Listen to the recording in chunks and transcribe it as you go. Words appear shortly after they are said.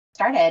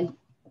started.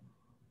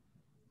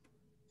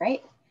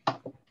 Great.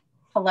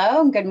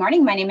 Hello and good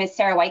morning. My name is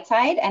Sarah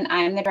Whiteside and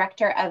I'm the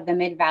director of the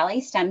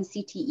Mid-Valley STEM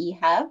CTE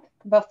Hub.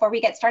 Before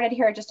we get started,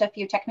 here are just a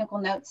few technical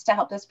notes to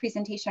help this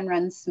presentation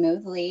run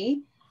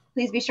smoothly.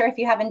 Please be sure, if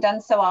you haven't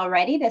done so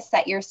already, to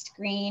set your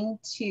screen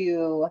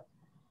to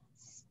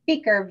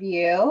speaker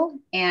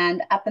view,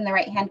 and up in the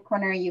right-hand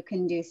corner, you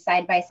can do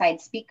side-by-side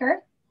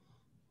speaker.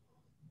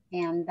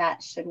 And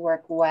that should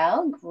work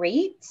well.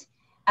 Great.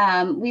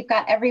 We've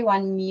got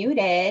everyone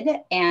muted,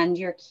 and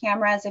your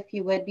cameras, if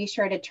you would, be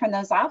sure to turn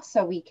those off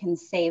so we can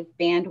save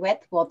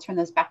bandwidth. We'll turn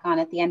those back on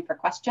at the end for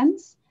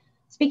questions.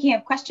 Speaking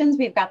of questions,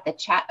 we've got the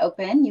chat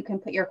open. You can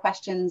put your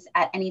questions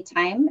at any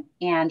time,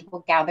 and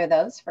we'll gather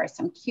those for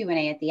some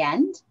Q&A at the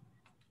end.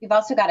 We've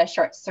also got a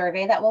short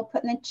survey that we'll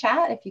put in the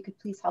chat if you could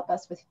please help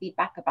us with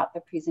feedback about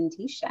the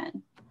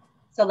presentation.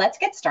 So let's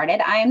get started.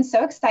 I am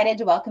so excited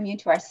to welcome you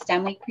to our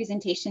STEM Week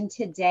presentation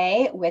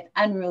today with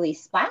Unruly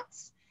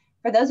Splats.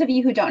 For those of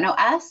you who don't know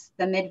us,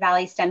 the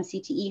Mid-Valley STEM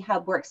CTE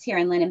Hub works here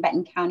in Linn and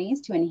Benton counties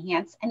to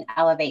enhance and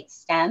elevate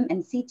STEM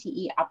and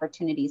CTE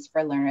opportunities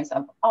for learners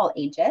of all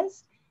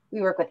ages.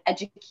 We work with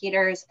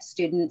educators,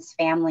 students,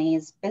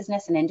 families,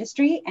 business and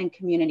industry, and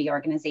community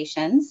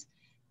organizations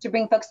to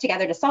bring folks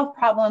together to solve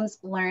problems,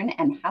 learn,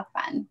 and have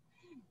fun.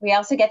 We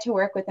also get to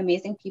work with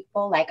amazing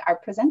people like our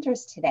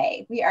presenters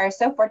today. We are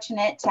so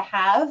fortunate to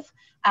have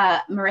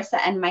Marissa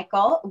and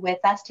Michael with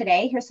us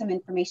today. Here's some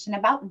information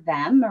about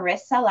them.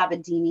 Marissa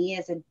Lavadini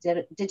is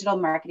a digital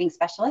marketing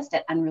specialist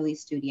at Unruly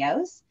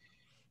Studios.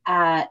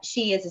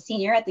 She is a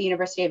senior at the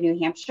University of New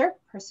Hampshire,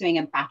 pursuing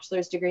a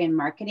bachelor's degree in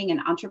marketing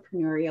and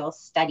entrepreneurial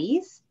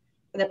studies.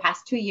 For the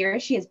past 2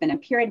 years, she has been a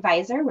peer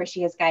advisor where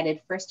she has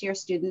guided first-year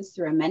students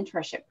through a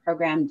mentorship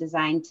program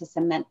designed to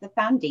cement the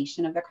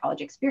foundation of their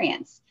college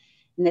experience.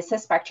 And this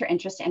has sparked her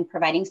interest in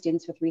providing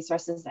students with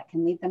resources that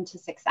can lead them to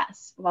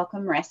success.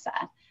 Welcome,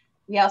 Marissa.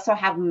 We also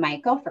have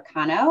Michael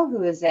Fricano,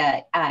 who is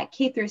a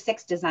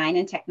K-6 design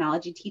and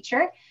technology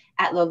teacher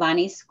at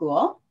Lolani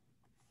School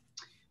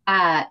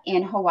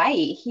in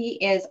Hawaii. He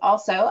is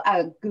also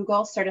a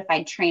Google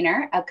certified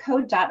trainer, a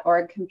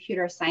Code.org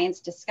computer science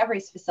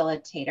discoveries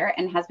facilitator,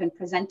 and has been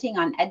presenting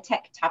on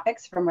EdTech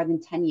topics for more than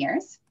 10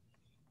 years.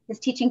 His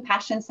teaching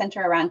passions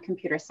center around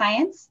computer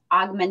science,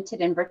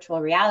 augmented and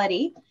virtual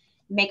reality,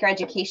 maker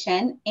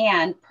education,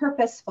 and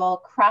purposeful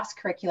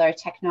cross-curricular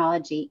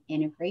technology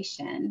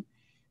integration.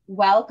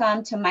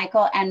 Welcome to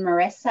Michael and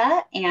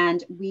Marissa,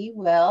 and we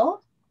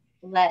will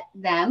let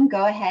them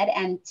go ahead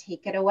and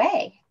take it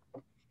away.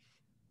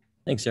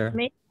 Thanks, Sarah.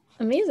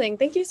 Amazing.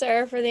 Thank you,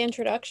 Sarah, for the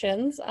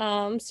introductions.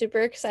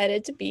 Super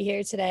excited to be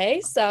here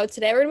today. So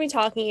today we're going to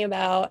be talking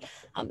about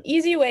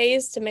easy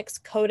ways to mix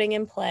coding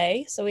and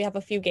play. So we have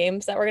a few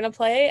games that we're going to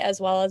play, as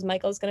well as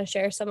Michael's going to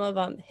share some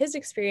of his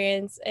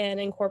experience in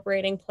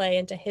incorporating play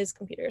into his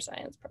computer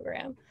science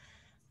program.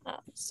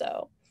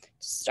 So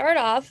to start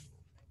off,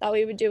 thought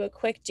we would do a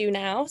quick do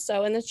now.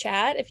 So in the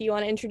chat, if you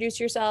want to introduce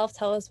yourself,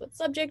 tell us what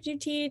subject you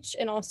teach,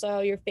 and also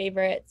your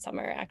favorite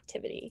summer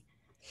activity.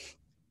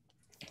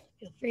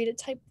 Feel free to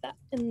type that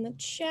in the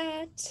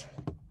chat.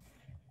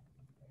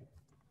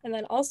 And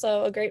then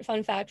also a great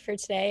fun fact for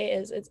today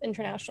is it's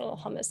International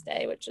Hummus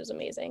Day, which is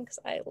amazing because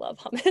I love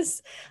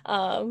hummus.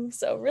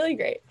 So really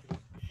great.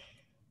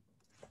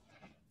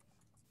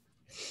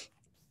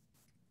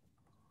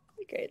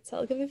 Great, so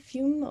I'll give a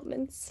few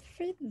moments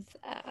for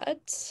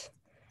that.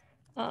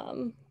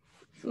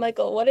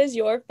 Michael, what is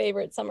your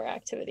favorite summer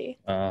activity?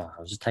 I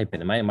was just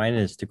typing. Mine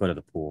is to go to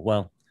the pool.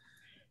 Well,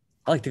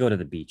 I like to go to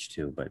the beach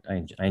too, but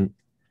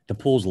the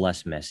pool's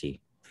less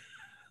messy.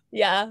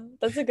 Yeah,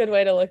 that's a good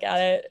way to look at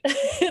it.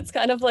 It's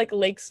kind of like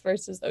lakes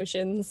versus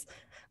oceans.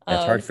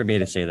 It's hard for me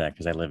to say that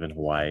because I live in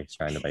Hawaii,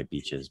 surrounded by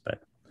beaches,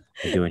 but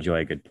I do enjoy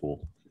a good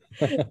pool.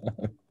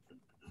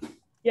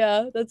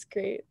 Yeah, that's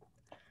great.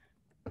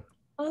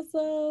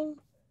 Awesome.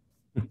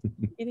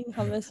 Eating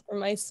hummus for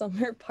my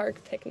summer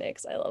park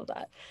picnics. I love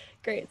that.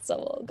 Great. So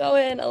we'll go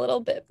in a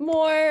little bit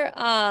more.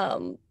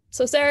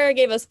 So Sarah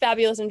gave us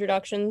fabulous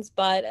introductions,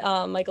 but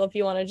Michael, if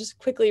you want to just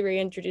quickly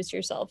reintroduce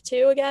yourself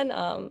too again,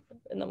 and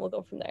then we'll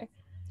go from there.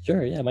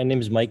 Sure. Yeah. My name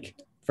is Mike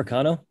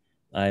Fricano.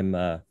 I'm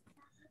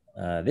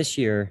this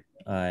year,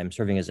 I'm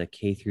serving as a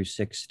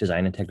K-6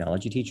 design and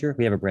technology teacher.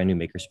 We have a brand new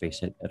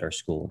makerspace at our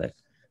school that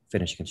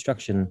finished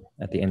construction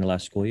at the end of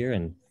last school year.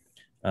 And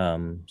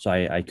so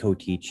I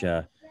co-teach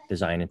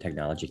design and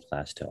technology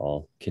class to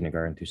all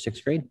kindergarten through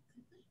 6th grade.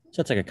 So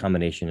it's like a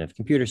combination of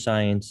computer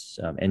science,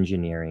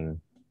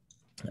 engineering,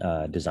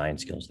 design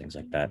skills, things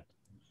like that.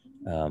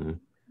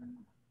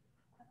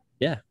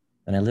 Yeah,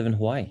 and I live in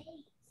Hawaii.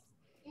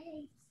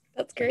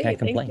 That's great. I can't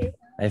complain. Thank you.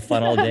 I have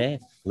fun all day,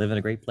 live in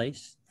a great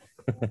place.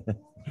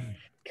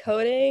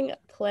 Coding,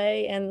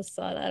 play, and the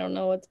sun. I don't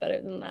know what's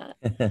better than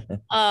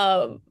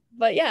that.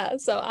 But yeah,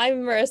 so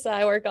I'm Marissa.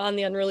 I work on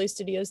the Unruly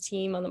Studios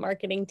team, on the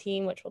marketing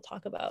team, which we'll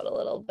talk about a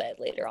little bit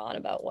later on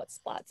about what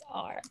splats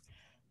are.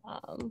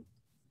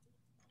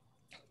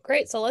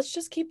 Great. So let's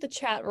just keep the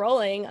chat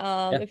rolling.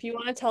 If you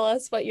want to tell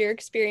us what your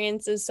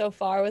experience is so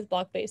far with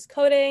block-based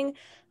coding,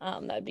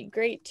 that'd be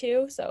great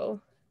too. So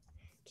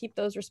keep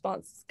those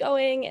responses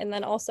going. And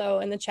then also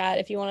in the chat,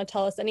 if you want to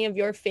tell us any of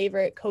your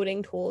favorite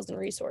coding tools and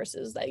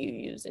resources that you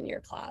use in your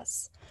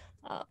class.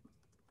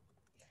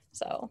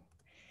 So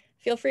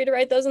feel free to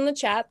write those in the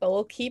chat, but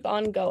we'll keep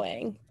on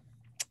going.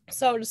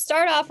 So to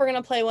start off, we're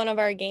going to play one of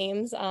our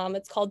games.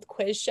 It's called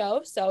Quiz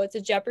Show. So it's a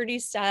Jeopardy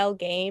style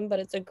game, but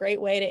it's a great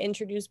way to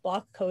introduce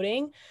block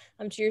coding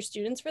to your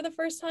students for the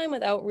first time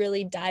without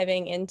really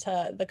diving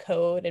into the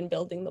code and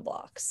building the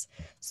blocks.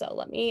 So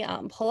let me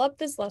pull up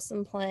this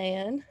lesson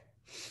plan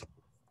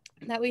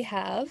that we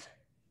have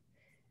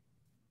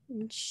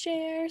and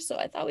share. So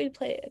I thought we'd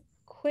play a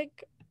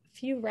quick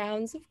few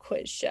rounds of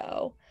Quiz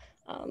Show.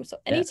 So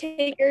any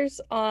takers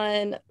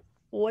on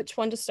which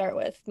one to start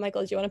with?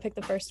 Michael, do you want to pick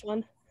the first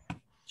one?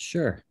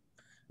 Sure.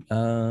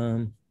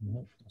 I'll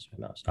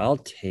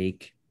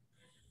take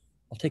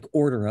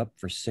order up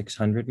for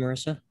 600,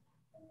 Marissa.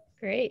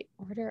 Great,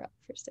 order up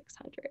for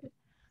 600.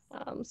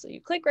 So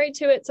you click right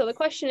to it. So the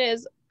question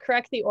is,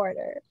 correct the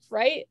order.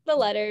 Write the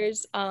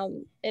letters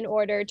in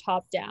order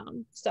top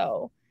down.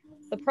 So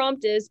the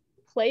prompt is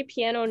play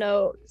piano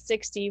note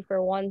 60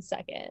 for 1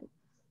 second.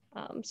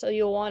 So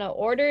you'll want to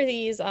order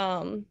these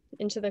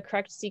into the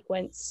correct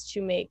sequence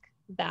to make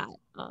that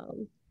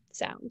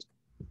sound.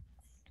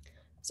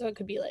 So it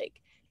could be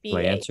like B.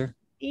 My answer?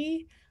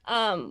 E.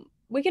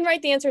 We can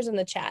write the answers in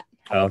the chat.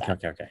 Oh,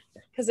 okay.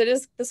 Because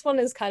this one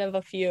is kind of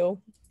a few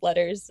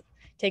letters,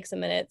 takes a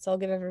minute. So I'll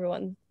give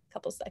everyone a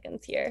couple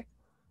seconds here.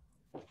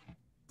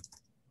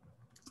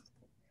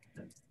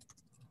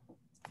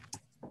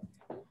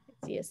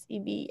 C S E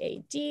B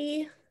A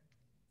D.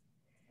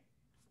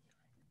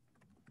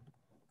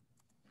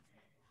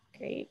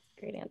 Great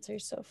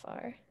answers so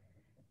far.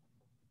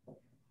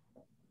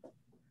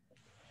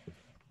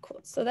 Cool.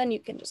 So then you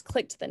can just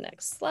click to the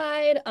next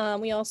slide.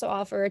 We also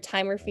offer a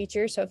timer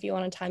feature. So if you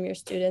want to time your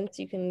students,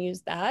 you can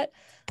use that.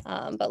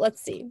 But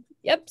let's see.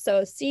 Yep.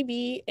 So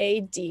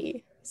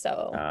CBAD.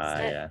 So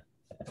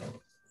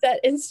set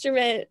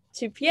instrument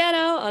to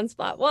piano on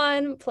spot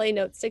 1, play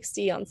note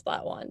 60 on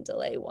spot 1,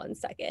 delay 1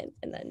 second,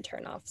 and then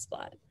turn off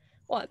spot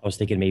 1. I was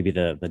thinking maybe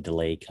the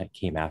delay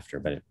came after,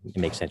 but it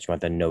makes sense. You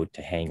want the note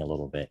to hang a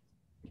little bit.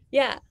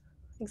 Yeah,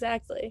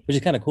 exactly. Which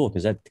is kind of cool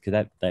because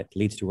that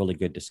leads to really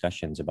good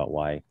discussions about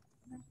why,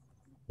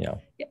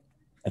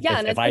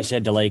 if I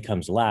said delay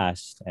comes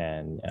last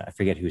and I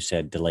forget who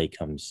said delay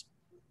comes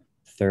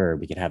third,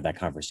 we could have that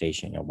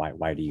conversation.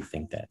 Why do you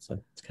think that? So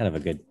it's kind of a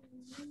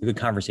good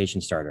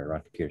conversation starter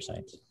around computer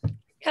science.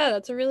 Yeah,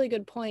 that's a really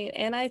good point.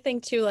 And I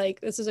think too,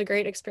 like this is a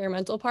great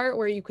experimental part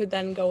where you could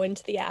then go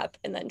into the app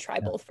and then try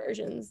both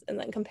versions and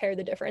then compare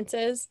the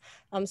differences.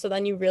 So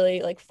then you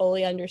really like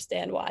fully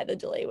understand why the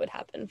delay would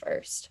happen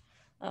first.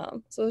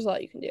 So there's a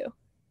lot you can do.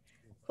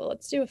 Cool,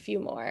 let's do a few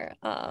more.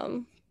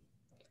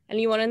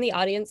 Anyone in the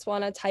audience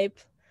want to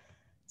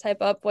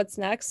type up what's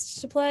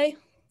next to play?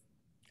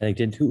 I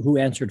think who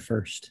answered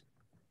first?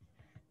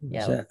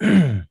 Yeah.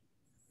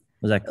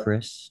 Was that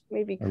Chris?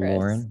 Maybe Chris. Or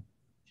Lauren?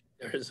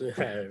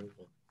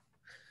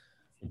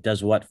 It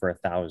does what for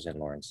 1,000,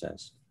 Lauren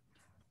says.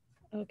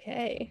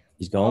 Okay.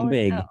 He's going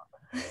big.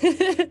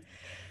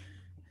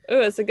 Ooh,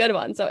 it's a good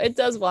one. So it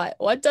does what?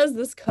 What does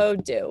this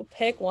code do?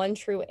 Pick one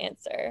true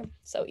answer.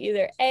 So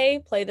either A,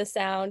 play the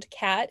sound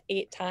cat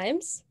 8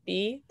 times.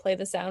 B, play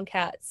the sound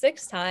cat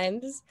 6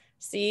 times.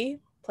 C,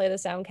 play the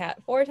sound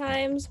cat 4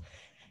 times.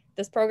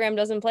 This program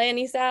doesn't play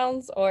any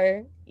sounds.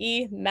 Or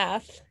E,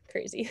 math.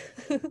 Crazy.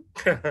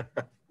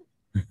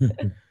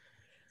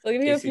 So I'll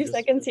give you a few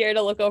seconds here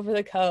to look over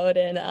the code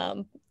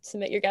and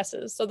submit your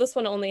guesses. So this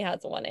one only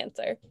has one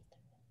answer.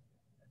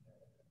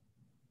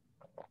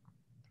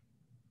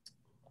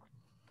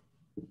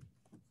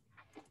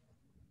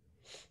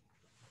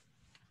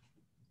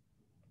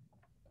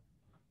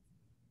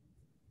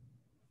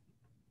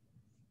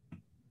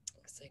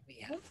 Looks like we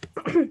have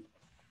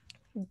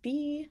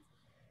B.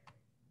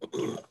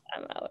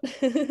 I'm out.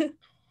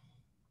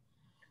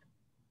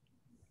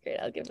 Great,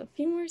 I'll give it a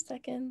few more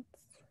seconds.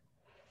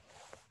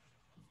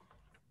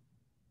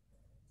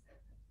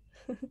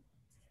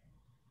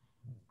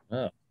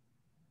 Oh,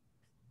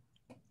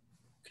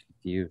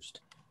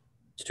 confused.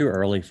 It's too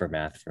early for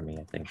math for me,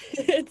 I think.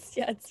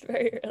 It's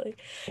very early.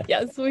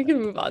 Yeah, so we can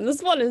move on.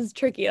 This one is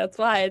tricky. That's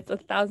why it's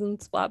 1,000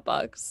 splat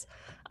bucks.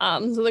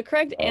 So the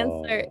correct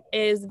answer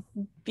is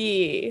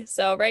B.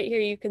 So right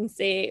here you can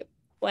see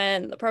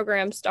when the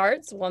program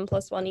starts, 1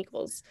 + 1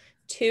 =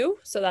 2.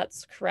 So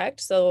that's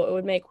correct. So it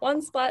would make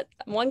 1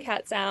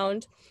 cat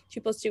sound. 2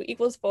 + 2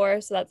 =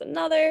 4. So that's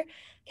another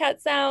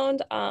cat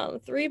sound.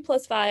 3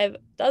 + 5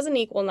 doesn't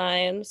equal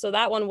 9. So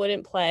that one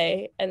wouldn't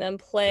play. And then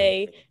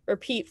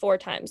repeat 4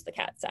 times the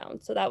cat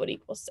sound. So that would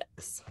equal 6.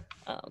 It's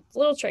a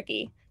little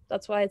tricky.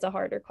 That's why it's a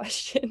harder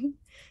question.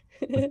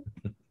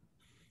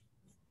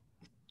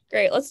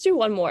 Great. Let's do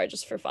one more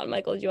just for fun.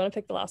 Michael, do you want to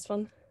pick the last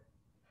one?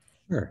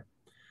 Sure.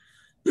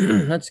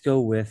 Let's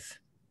go with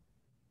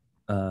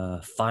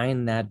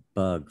find that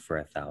bug for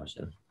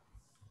 1,000.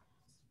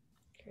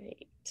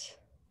 Great.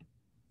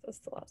 That's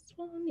the last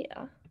one.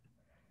 Yeah.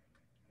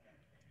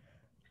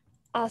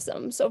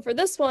 Awesome. So for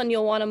this one,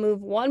 you'll want to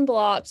move one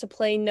block to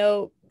play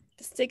note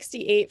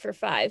 68 for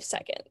 5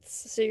 seconds.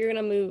 So you're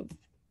going to move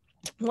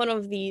one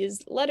of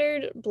these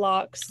lettered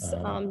blocks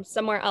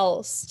somewhere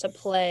else to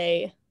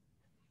play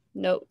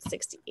note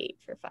 68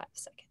 for 5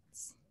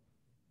 seconds.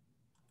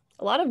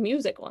 A lot of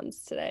music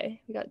ones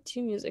today. We got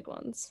 2 music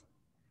ones.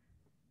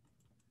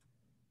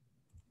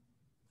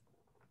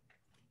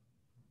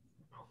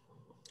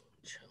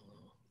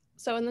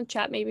 So in the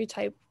chat, maybe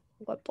type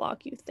what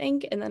block you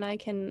think, and then I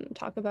can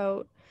talk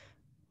about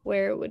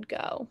where it would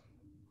go.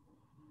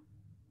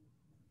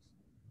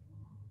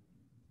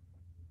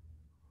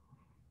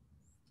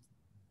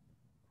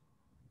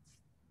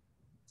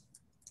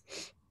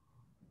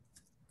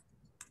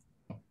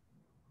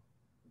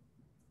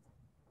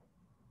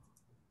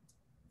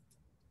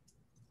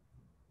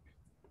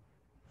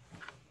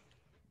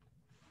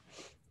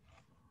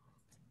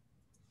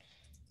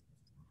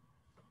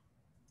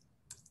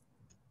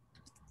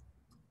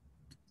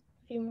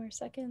 Few more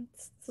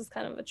seconds. This is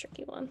kind of a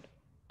tricky one.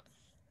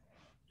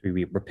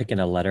 We're picking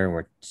a letter and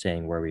we're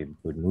saying where we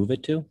would move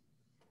it to?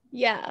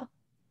 Yeah.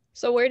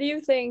 So where do you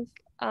think,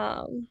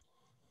 yeah,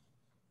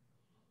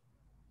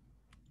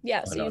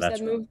 so you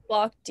said move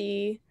block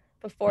D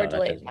before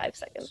delayed 5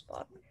 seconds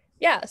block.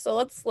 Yeah, so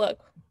let's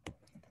look. I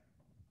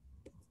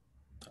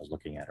was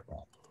looking at it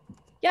wrong.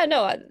 Yeah,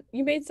 no,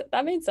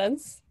 that made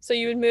sense. So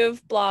you would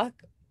move block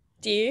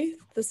D,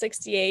 the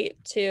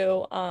 68,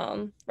 to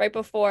right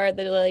before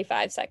the delay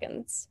 5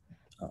 seconds.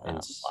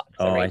 I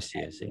see.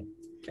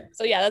 Okay.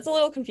 So yeah, that's a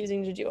little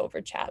confusing to do over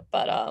chat,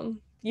 but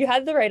you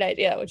had the right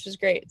idea, which is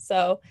great.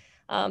 So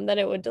then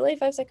it would delay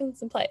 5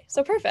 seconds and play.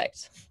 So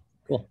perfect.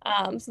 Cool.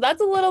 So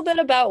that's a little bit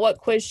about what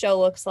Quiz Show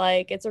looks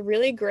like. It's a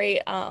really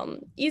great,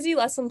 easy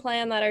lesson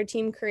plan that our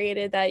team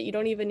created that you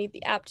don't even need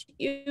the app to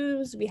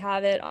use. We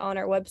have it on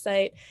our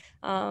website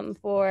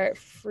for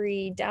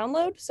free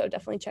download, so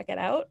definitely check it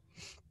out.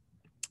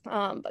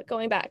 But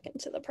going back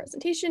into the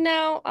presentation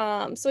now,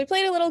 so we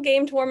played a little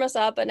game to warm us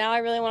up, but now I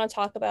really want to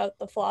talk about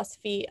the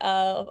philosophy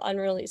of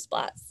Unruly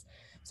Splats.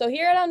 So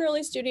here at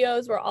Unruly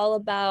Studios, we're all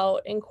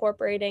about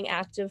incorporating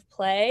active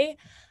play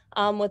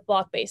with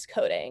block-based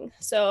coding.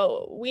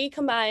 So we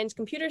combined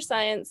computer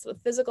science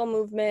with physical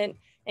movement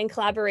and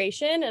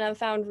collaboration, and I've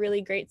found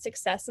really great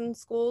success in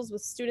schools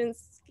with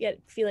students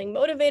feeling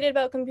motivated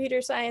about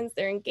computer science,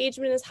 their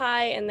engagement is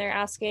high, and they're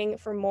asking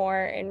for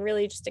more and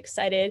really just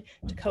excited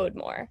to code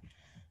more.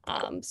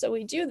 So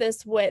we do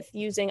this with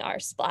using our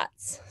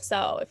Splats.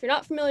 So if you're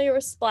not familiar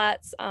with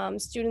Splats,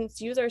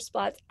 students use our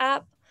Splats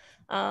app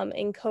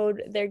and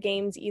code their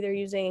games either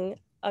using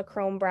a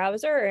Chrome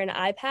browser or an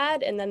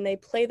iPad, and then they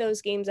play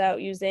those games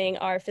out using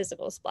our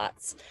physical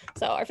Splats.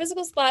 So our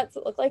physical Splats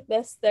look like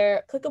this.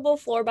 They're clickable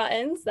floor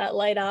buttons that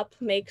light up,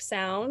 make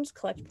sound,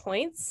 collect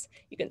points.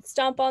 You can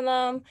stomp on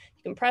them,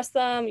 you can press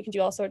them, you can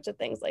do all sorts of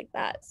things like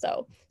that.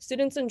 So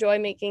students enjoy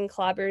making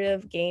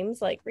collaborative games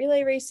like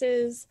relay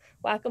races,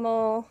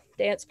 whack-a-mole,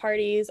 dance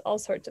parties, all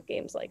sorts of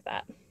games like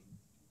that.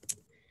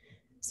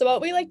 So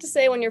what we like to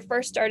say when you're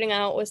first starting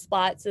out with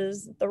Splats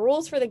is the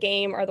rules for the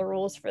game are the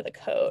rules for the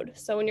code.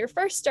 So when you're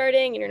first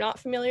starting and you're not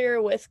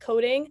familiar with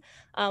coding,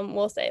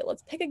 we'll say,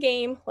 let's pick a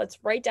game, let's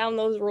write down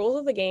those rules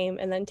of the game,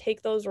 and then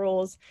take those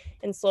rules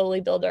and slowly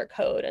build our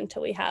code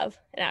until we have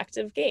an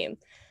active game,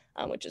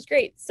 which is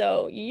great.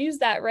 So you use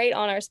that right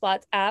on our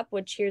Splats app,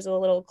 which here's a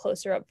little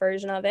closer up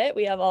version of it.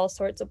 We have all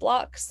sorts of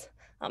blocks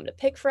to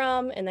pick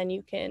from, and then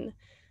you can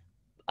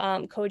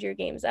code your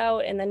games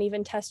out and then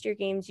even test your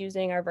games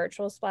using our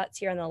virtual Splats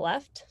here on the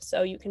left.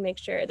 So you can make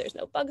sure there's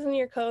no bugs in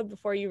your code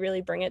before you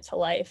really bring it to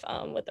life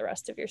with the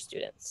rest of your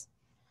students.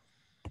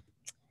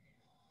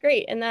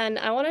 Great, and then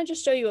I want to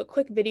just show you a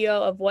quick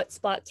video of what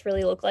Splats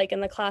really look like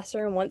in the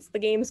classroom once the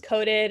game's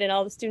coded and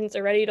all the students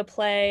are ready to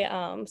play.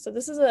 So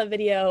this is a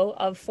video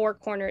of Four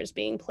Corners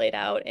being played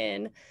out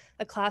in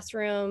a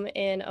classroom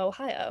in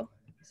Ohio.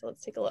 So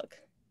let's take a look.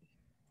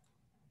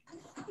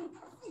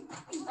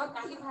 All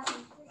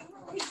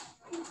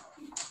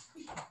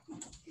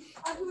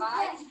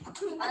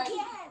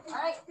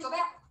right, go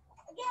back.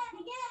 Again.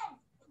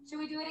 Should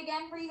we do it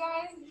again for you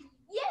guys?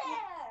 Yeah.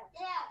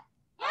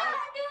 Do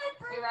it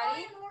for you.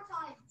 Ready? More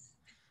times.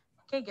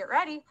 Okay, get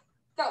ready.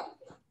 Go.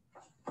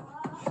 I'll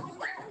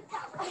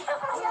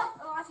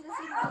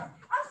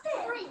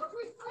stay. 3.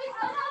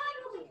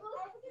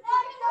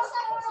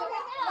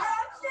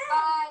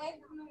 5,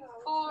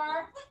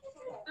 4,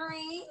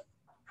 3,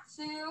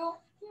 2,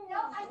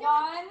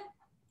 1.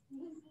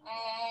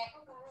 And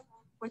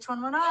which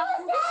one went off?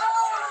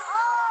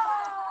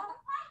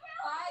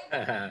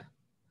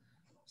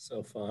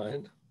 So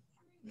fun.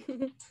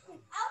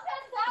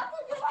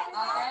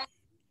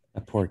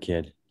 That poor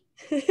kid.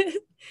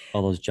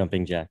 All those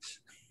jumping jacks.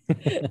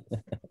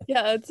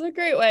 Yeah, it's a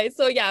great way.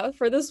 So yeah,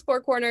 for this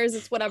Four Corners,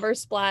 it's whatever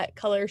splat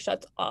color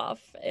shuts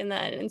off. And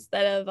then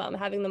instead of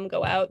having them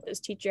go out,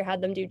 this teacher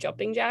had them do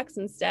jumping jacks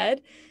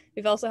instead.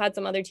 We've also had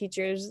some other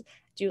teachers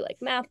do like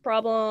math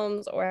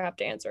problems or have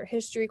to answer a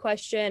history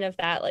question if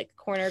that like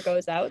corner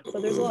goes out. So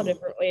there's a lot of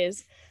different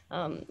ways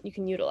you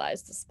can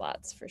utilize the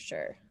splats for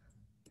sure.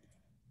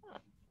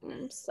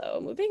 So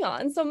moving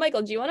on. So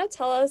Michael, do you want to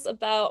tell us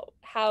about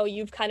how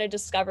you've kind of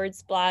discovered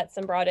Splats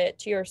and brought it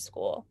to your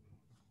school?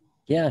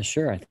 Yeah,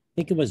 sure. I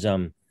think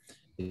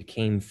it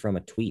came from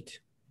a tweet.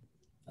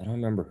 I don't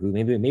remember who.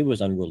 Maybe it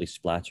was Unruly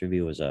Splats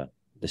Review. It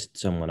was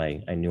someone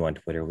I knew on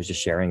Twitter was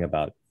just sharing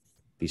about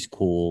these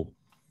cool,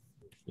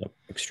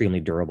 extremely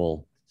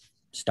durable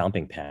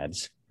stomping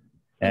pads.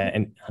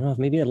 And I don't know if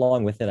maybe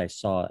along with it, I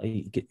saw,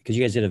 because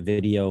you guys did a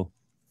video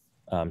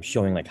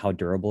showing like how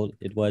durable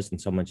it was,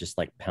 and someone just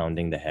like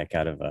pounding the heck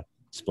out of a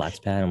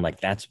Splats pad. I'm like,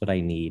 that's what I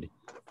need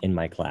in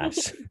my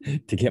class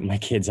to get my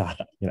kids out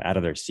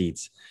of their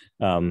seats.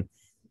 At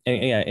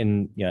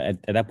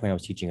that point, I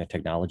was teaching a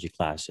technology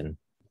class, and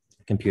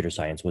computer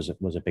science was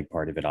a big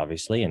part of it,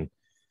 obviously. And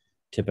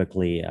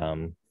typically,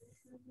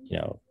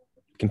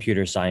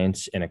 computer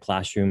science in a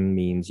classroom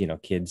means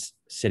kids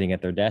sitting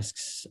at their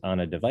desks on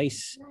a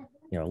device,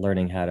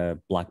 learning how to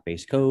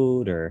block-based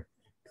code or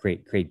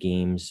create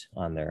games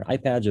on their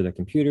iPads or their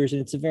computers.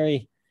 And it's a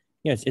very,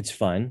 it's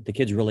fun. The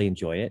kids really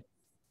enjoy it,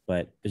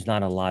 but there's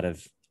not a lot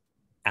of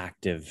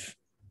active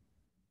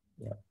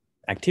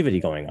activity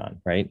going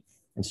on, right?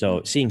 And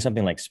so seeing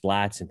something like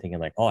Splats and thinking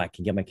like, oh, I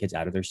can get my kids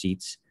out of their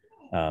seats.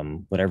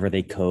 Whatever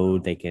they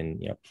code, they can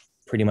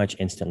pretty much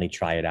instantly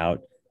try it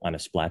out on a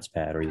Splats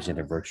pad or using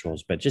their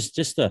virtuals. But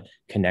just the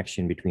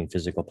connection between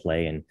physical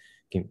play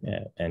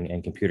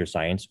and computer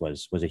science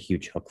was a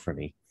huge hook for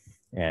me.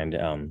 And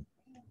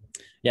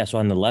so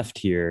on the left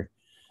here,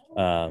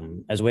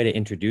 as a way to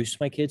introduce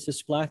my kids to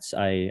Splats,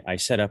 I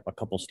set up a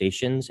couple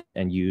stations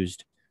and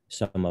used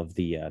some of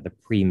the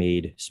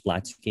pre-made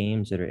Splats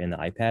games that are in the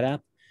iPad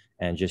app,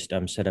 and just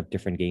set up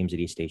different games at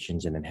each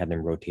stations, and then had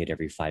them rotate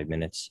every 5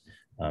 minutes,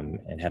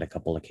 and had a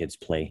couple of kids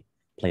play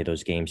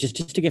those games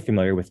just to get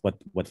familiar with what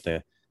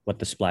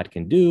the Splat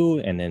can do.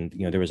 And then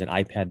there was an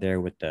iPad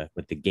there with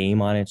the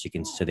game on it,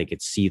 so they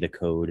could see the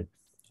code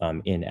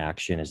in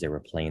action as they were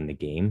playing the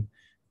game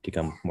to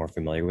become more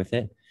familiar with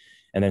it.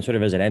 And then sort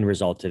of as an end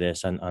result to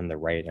this, on the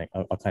right,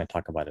 I'll kind of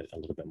talk about it a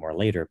little bit more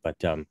later,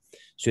 but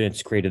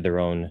students created their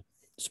own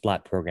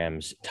Splat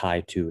programs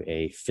tied to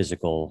a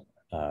physical,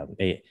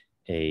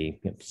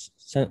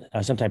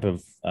 some type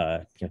of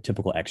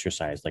typical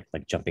exercise like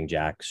jumping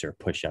jacks or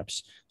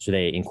push-ups. So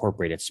they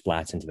incorporated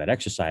Splats into that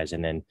exercise.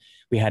 And then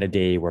we had a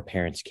day where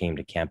parents came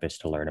to campus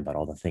to learn about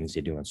all the things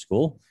they do in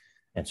school.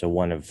 And so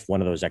one of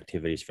those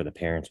activities for the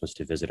parents was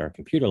to visit our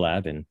computer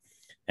lab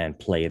and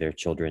play their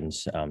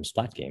children's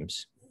Splat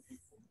games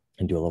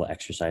and do a little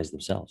exercise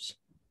themselves.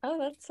 Oh,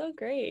 that's so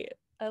great.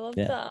 I love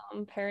the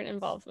parent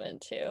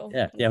involvement too.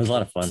 Yeah, it was a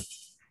lot of fun.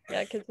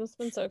 Yeah, kids must have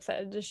been so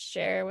excited to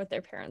share with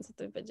their parents what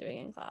they've been doing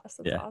in class.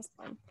 That's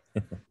awesome.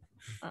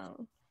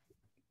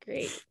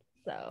 Great.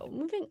 So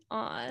moving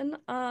on,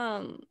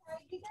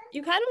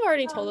 you kind of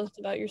already told us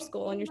about your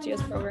school and your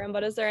CS program,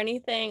 but is there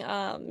anything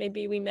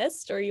maybe we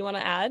missed or you want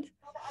to add?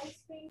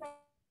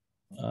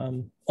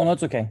 Oh, no,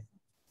 it's okay.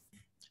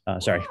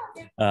 Sorry.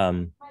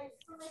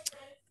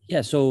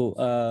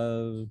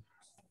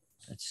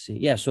 Let's see.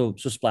 Yeah, so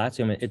Splats,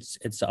 I mean,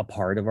 it's a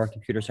part of our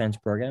computer science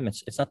program.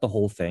 It's not the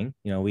whole thing.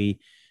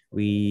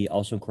 We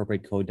also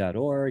incorporate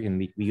code.org, and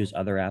we use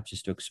other apps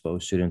just to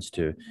expose students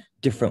to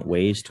different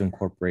ways to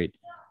incorporate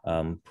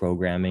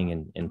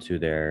programming into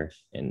their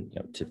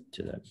to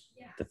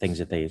the things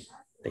that they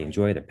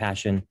enjoy, their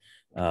passion.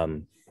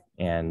 I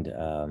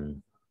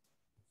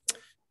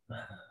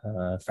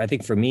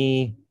think for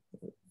me,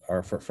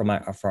 or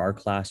for our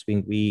class,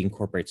 we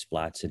incorporate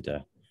Splats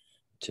into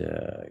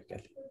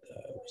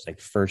it's like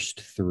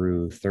 1st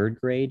through 3rd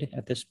grade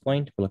at this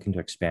point. We're looking to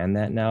expand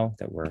that now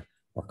that we're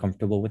more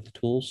comfortable with the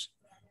tools.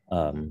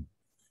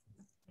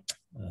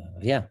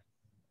 Yeah,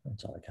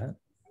 that's all I got.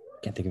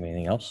 Can't think of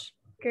anything else.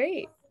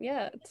 Great.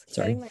 Yeah, it's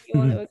exciting that you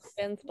want to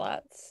expand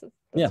Splats.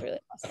 That's really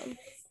awesome.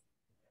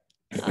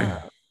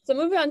 So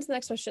moving on to the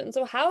next question.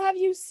 So how have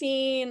you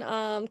seen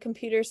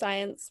computer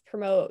science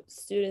promote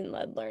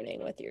student-led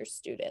learning with your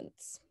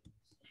students?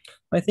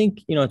 I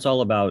think, it's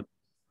all about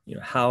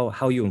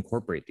how you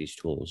incorporate these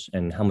tools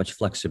and how much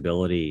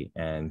flexibility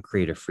and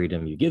creative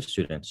freedom you give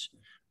students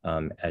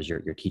as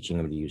you're teaching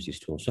them to use these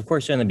tools. So of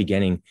course, in the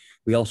beginning,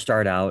 we all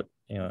start out,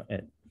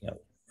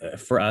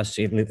 for us,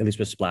 at least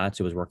with Splats,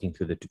 it was working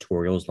through the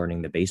tutorials,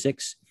 learning the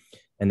basics,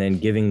 and then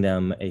giving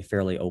them a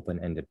fairly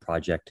open-ended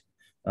project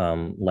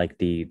like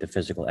the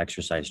physical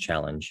exercise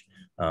challenge,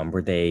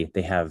 where they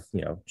have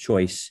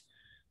choice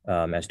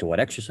as to what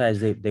exercise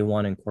they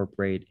want to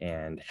incorporate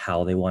and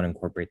how they want to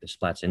incorporate the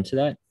Splats into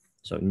that.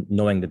 So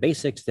knowing the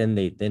basics, then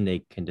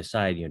they can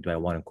decide, do I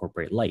want to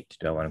incorporate light?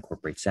 Do I want to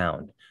incorporate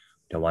sound?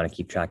 Do I want to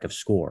keep track of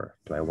score?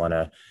 Do I want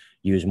to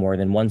use more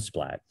than one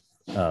Splat?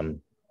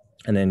 And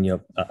then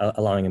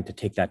allowing them to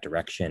take that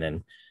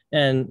direction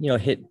and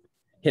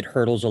hit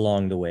hurdles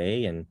along the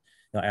way. And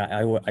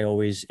I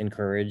always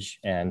encourage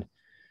and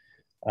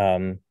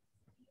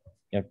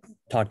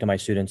talk to my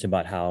students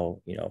about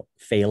how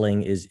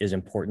failing is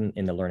important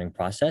in the learning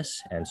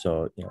process. And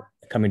so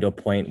coming to a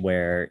point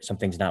where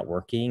something's not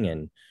working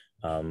and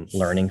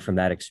learning from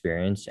that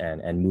experience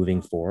and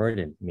moving forward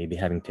and maybe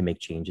having to make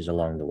changes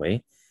along the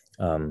way.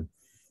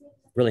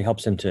 really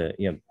helps them to,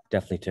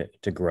 definitely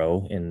to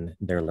grow in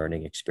their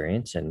learning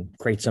experience and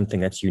create something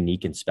that's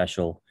unique and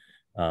special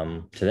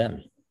to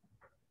them.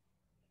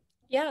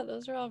 Yeah,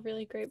 those are all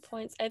really great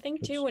points. I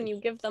think too, when you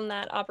give them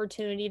that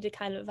opportunity to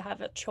kind of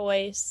have a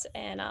choice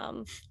and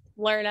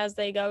learn as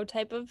they go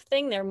type of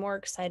thing, they're more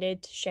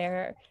excited to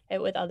share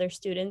it with other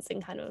students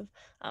and kind of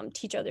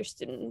teach other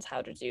students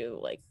how to do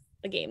like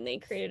the game they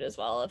created as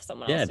well if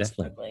someone else is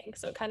struggling.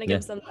 So it kind of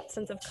gives them that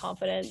sense of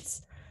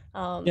confidence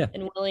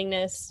and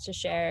willingness to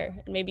share,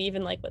 and maybe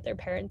even like with their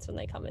parents when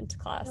they come into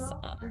class. So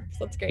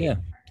that's great. Yeah,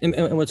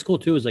 and what's cool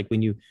too is like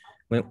when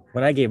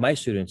I gave my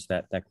students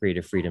that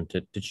creative freedom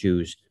to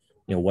choose,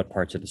 what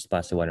parts of the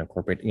spots they want to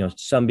incorporate.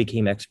 Some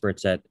became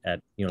experts at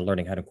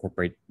learning how to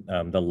incorporate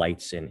the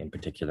lights in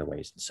particular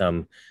ways.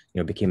 Some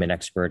became an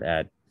expert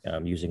at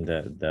using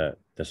the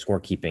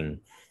scorekeeping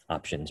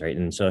options, right?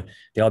 And so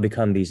they all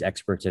become these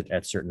experts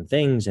at certain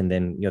things, and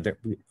then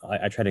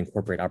I try to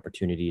incorporate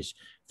opportunities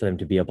for them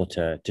to be able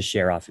to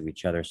share off of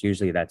each other. So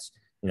usually that's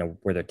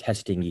where they're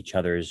testing each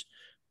other's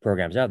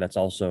programs out. That's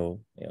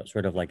also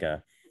sort of like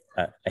a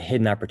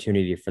hidden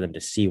opportunity for them to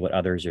see what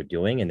others are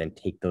doing and then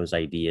take those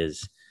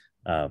ideas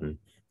and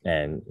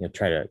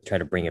try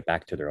to bring it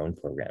back to their own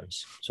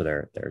programs. So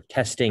they're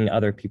testing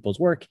other people's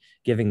work,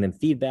 giving them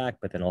feedback,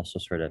 but then also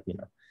sort of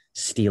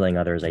stealing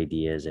others'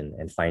 ideas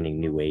and finding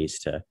new ways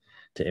to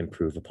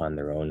improve upon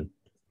their own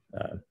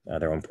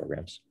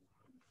programs.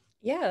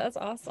 Yeah, that's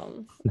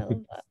awesome. I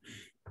love that.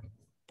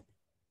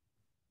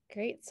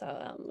 Great.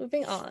 So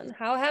moving on,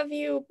 how have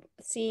you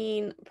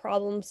seen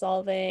problem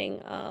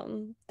solving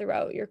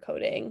throughout your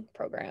coding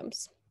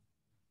programs?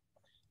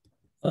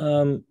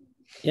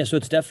 Yeah, so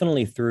it's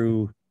definitely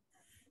through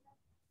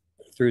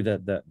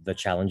the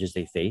challenges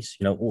they face.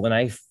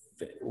 When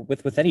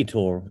with any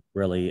tool,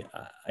 really,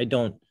 I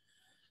don't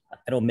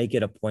make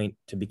it a point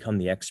to become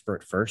the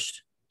expert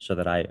first, so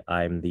that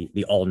I'm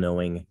the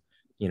all-knowing,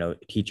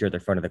 teacher at the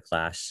front of the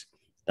class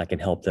that can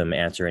help them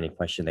answer any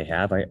question they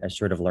have. I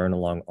sort of learn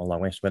along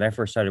way. So when I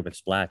first started with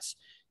Splats,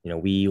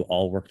 we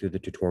all worked through the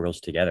tutorials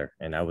together,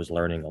 and I was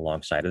learning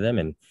alongside of them.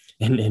 And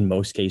in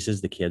most cases,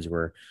 the kids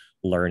were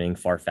learning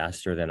far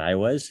faster than I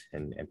was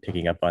and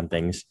picking up on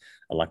things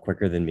a lot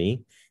quicker than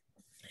me.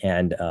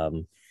 And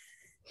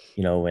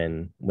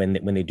when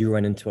they do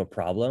run into a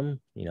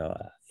problem,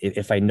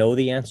 if I know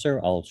the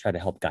answer, I'll try to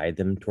help guide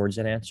them towards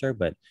an answer.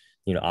 But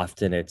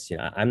often it's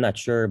I'm not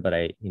sure, but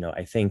I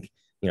think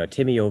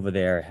Timmy over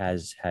there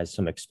has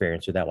some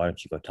experience with that. Why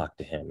don't you go talk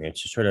to him?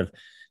 It's just sort of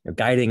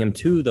guiding him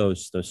to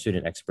those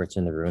student experts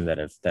in the room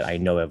that I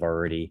know have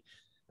already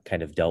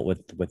kind of dealt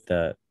with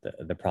the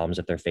problems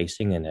that they're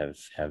facing and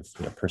have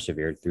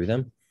persevered through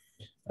them.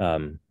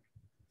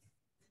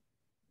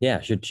 Yeah,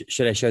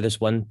 should I share this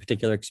one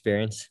particular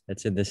experience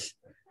that's in this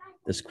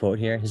quote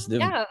here?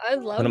 Yeah,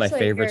 I'd love one of my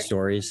favorite hear.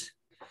 stories.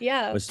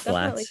 Yeah, was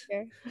Splats.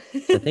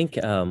 I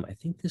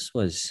think this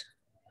was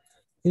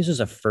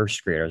a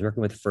first grade. I was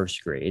working with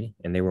first grade,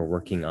 and they were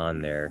working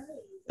on their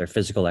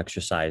physical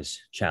exercise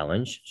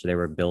challenge. So they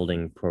were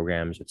building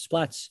programs with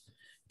Splats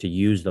to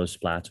use those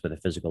Splats with a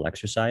physical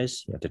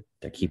exercise,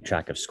 to keep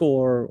track of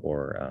score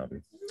or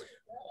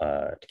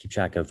to keep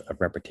track of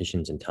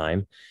repetitions and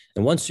time.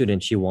 And one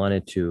student, she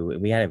wanted to,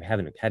 we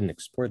hadn't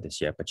explored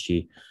this yet, but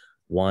she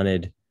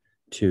wanted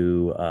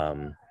to,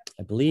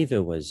 I believe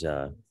it was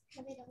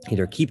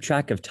either keep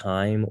track of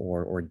time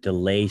or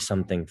delay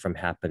something from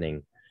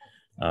happening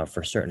for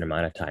a certain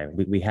amount of time.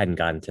 We hadn't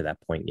gotten to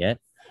that point yet,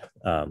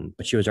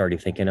 but she was already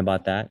thinking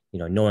about that,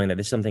 knowing that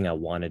this is something I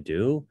want to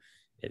do.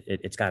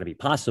 It's got to be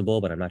possible,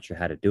 but I'm not sure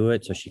how to do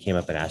it. So she came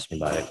up and asked me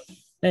about it.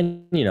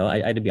 And,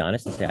 I had to be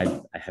honest and say,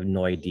 I have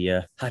no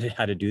idea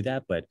how to do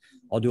that, but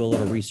I'll do a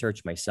little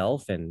research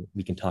myself and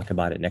we can talk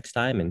about it next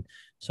time. And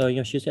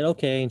so, she said,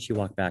 okay. And she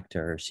walked back to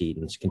her seat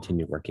and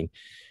continued working.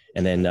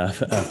 And then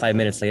 5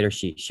 minutes later,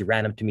 she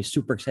ran up to me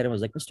super excited and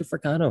was like, Mr.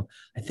 Fricano,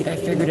 I think I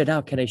figured it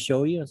out. Can I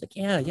show you? I was like,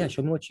 yeah,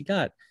 show me what you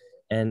got.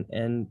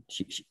 And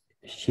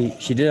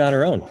she did it on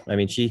her own. I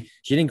mean, she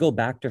didn't go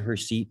back to her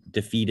seat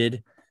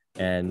defeated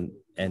and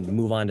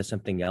move on to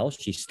something else.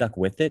 She stuck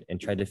with it and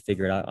tried to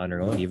figure it out on her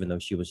own, even though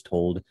she was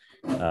told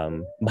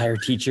by her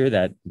teacher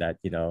that I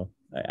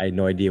had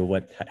no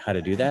idea how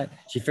to do that.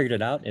 She figured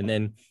it out, and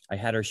then I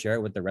had her share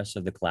it with the rest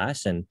of the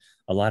class, and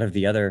a lot of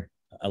other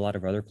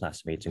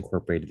classmates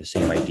incorporated the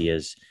same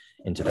ideas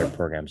into their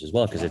programs as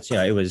well. Because it's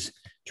it was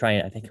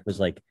trying. I think it was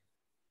like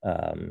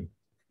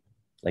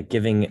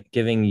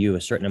giving you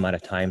a certain amount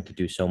of time to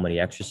do so many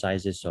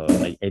exercises, so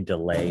like a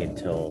delay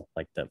until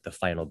like the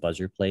final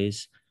buzzer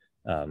plays.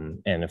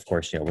 And of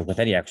course, with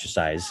any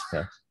exercise,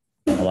 a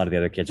lot of the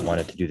other kids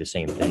wanted to do the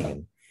same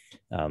thing.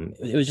 And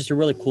it was just a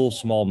really cool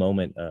small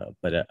moment,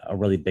 but a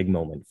really big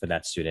moment for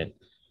that student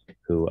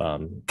who,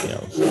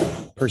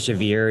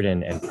 persevered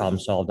and problem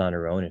solved on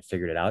her own and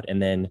figured it out, and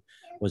then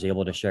was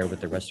able to share it with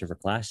the rest of her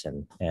class.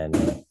 And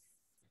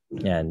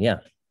yeah,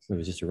 it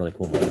was just a really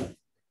cool moment.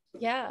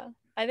 Yeah.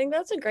 I think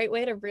that's a great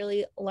way to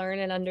really learn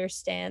and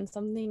understand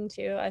something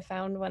too. I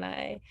found when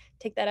I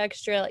take that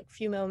extra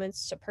few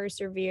moments to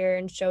persevere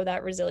and show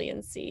that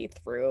resiliency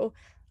through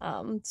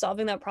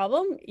solving that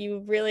problem,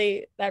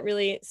 that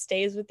really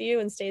stays with you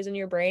and stays in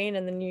your brain,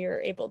 and then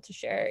you're able to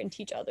share and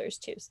teach others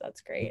too. So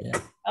that's great. Yeah.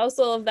 I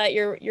also love that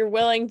you're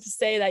willing to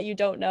say that you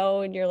don't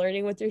know and you're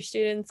learning with your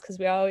students, because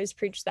we always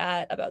preach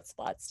that about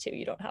Splats too.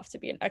 You don't have to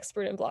be an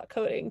expert in block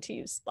coding to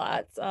use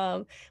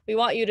Splats. We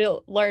want you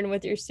to learn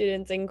with your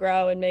students and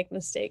grow and make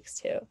mistakes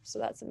too. So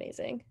that's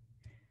amazing.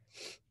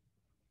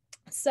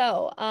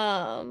 So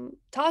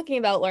talking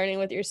about learning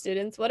with your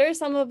students, what are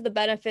some of the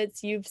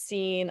benefits you've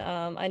seen?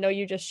 I know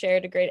you just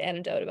shared a great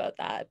anecdote about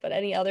that, but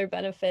any other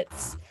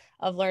benefits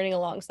of learning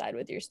alongside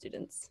with your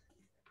students?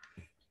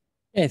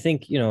 Yeah, I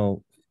think,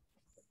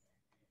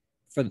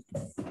 for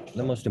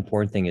the most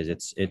important thing is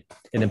it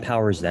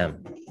empowers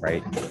them,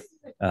 right?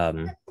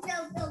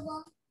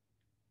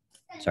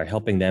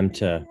 Helping them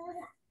to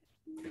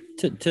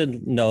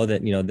know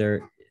that,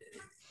 they're,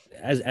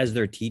 as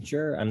their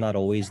teacher, I'm not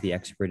always the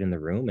expert in the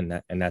room,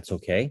 and that's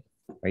okay,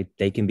 right?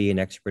 They can be an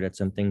expert at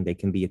something. They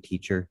can be a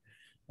teacher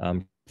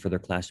for their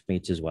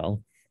classmates as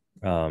well.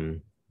 We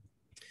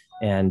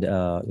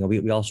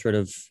all sort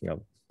of,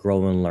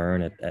 grow and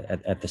learn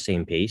at the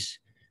same pace.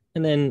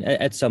 And then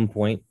at some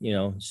point,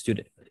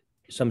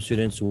 some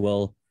students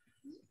will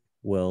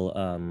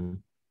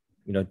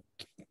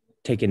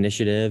take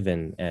initiative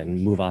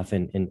and move off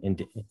in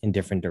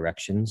different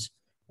directions.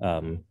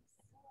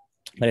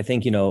 But I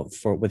think, with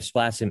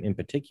Splats in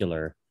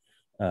particular,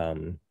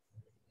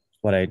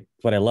 what I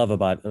love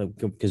about,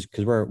 because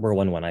we're a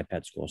 1-to-1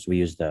 iPad school, so we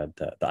use the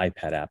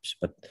iPad apps,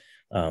 but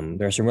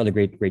there are some really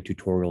great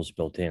tutorials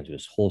built in. So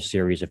this whole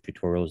series of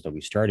tutorials that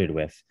we started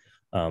with,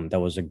 that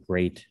was a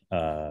great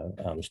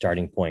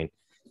starting point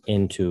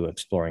into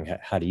exploring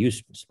how to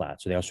use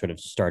Splats. So they all sort of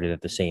started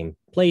at the same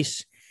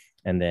place,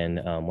 and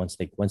then once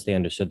they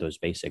understood those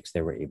basics,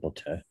 they were able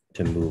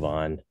to move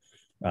on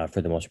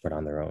for the most part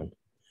on their own.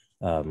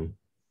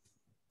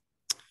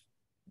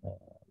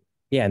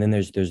 And then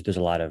there's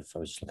a lot of, I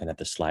was just looking at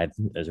the slide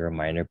as a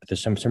reminder, but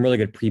there's some really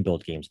good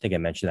pre-built games. I think I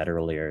mentioned that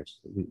earlier.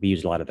 We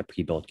use a lot of the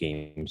pre-built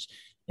games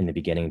in the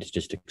beginning to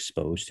just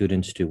expose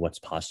students to what's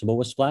possible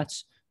with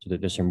Splats. So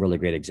there's some really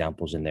great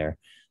examples in there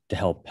to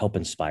help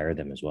inspire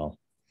them as well.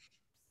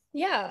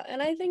 Yeah,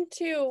 and I think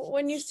too,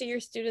 when you see your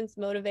students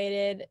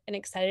motivated and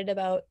excited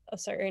about a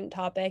certain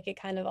topic,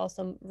 it kind of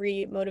also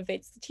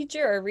re-motivates the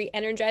teacher or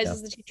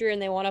re-energizes the teacher,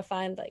 and they want to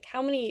find like,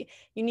 how many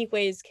unique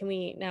ways can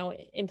we now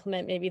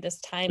implement maybe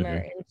this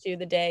timer into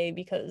the day,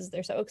 because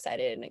they're so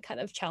excited, and it kind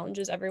of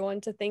challenges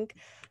everyone to think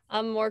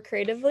more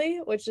creatively,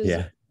 which is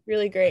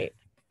really great.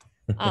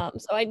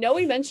 So I know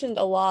we mentioned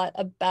a lot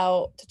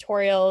about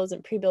tutorials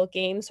and pre-built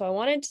games, so I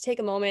wanted to take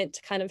a moment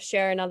to kind of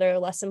share another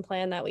lesson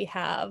plan that we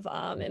have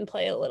and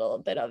play a little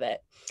bit of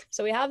it.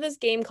 So we have this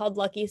game called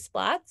Lucky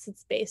Splats.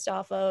 It's based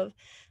off of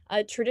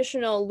a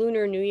traditional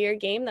Lunar New Year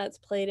game that's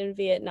played in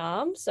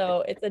Vietnam.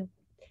 So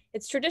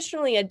it's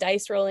traditionally a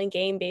dice rolling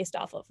game based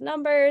off of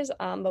numbers,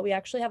 but we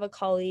actually have a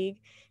colleague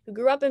who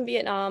grew up in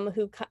Vietnam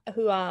who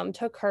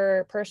took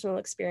her personal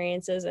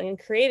experiences and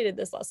created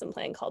this lesson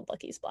plan called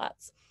Lucky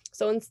Splats.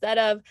 So instead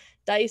of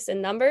dice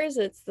and numbers,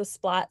 it's the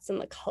splats and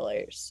the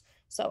colors.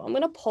 So I'm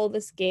going to pull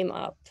this game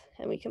up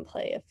and we can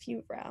play a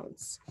few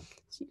rounds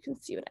so you can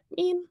see what I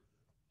mean.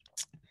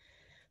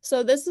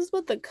 So this is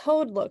what the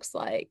code looks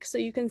like. So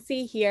you can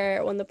see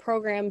here when the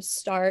program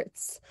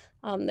starts,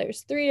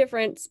 there's 3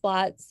 different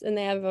splats and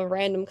they have a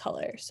random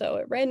color. So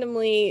it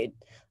randomly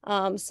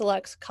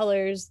selects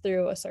colors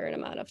through a certain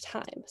amount of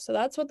time. So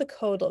that's what the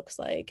code looks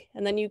like.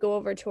 And then you go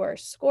over to our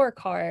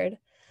scorecard.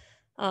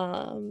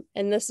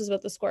 And this is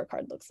what the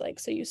scorecard looks like.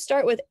 So you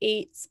start with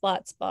 8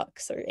 Splats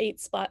bucks or 8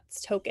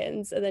 Splats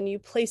tokens, and then you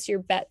place your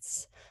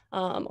bets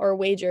or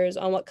wagers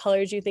on what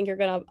colors you think are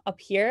going to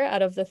appear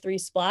out of the 3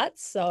 splats.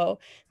 So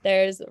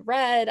there's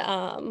red,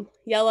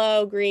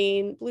 yellow,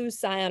 green, blue,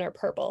 cyan, or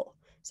purple.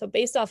 So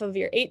based off of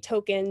your 8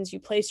 tokens, you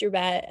place your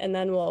bet, and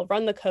then we'll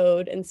run the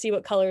code and see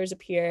what colors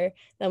appear.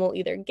 Then we'll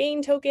either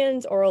gain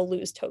tokens or we'll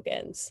lose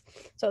tokens.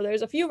 So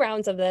there's a few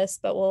rounds of this,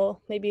 but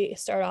we'll maybe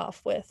start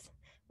off with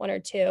 1 or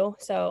 2.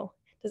 So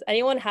does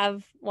anyone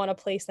want to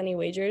place any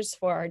wagers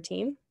for our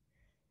team?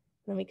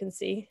 Then we can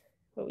see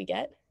what we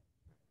get.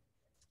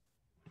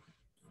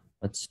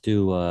 Let's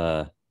do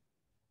 4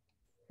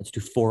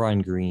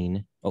 on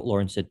green. Oh,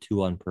 Lauren said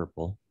 2 on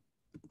purple.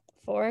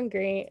 4 on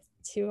green,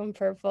 2 on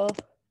purple.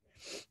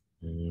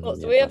 Cool.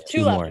 So Yeah, we have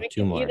 2 left.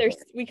 Two more.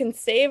 We can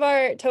save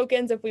our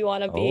tokens if we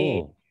want to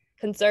be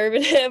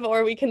conservative,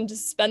 or we can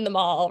just spend them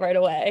all right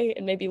away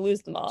and maybe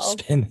lose them all.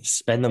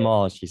 Spend them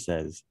all, she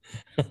says.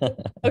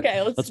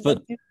 Okay, let's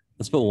put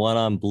 1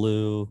 on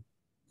blue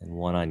and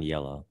 1 on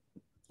yellow.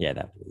 Yeah,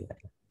 that would be it.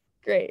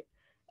 Great.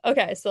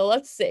 Okay, so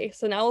let's see.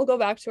 So now we'll go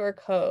back to our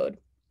code.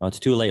 Oh, it's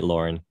too late,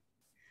 Lauren.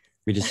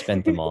 We just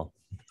spent them all.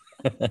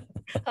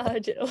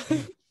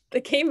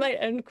 The game might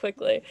end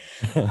quickly.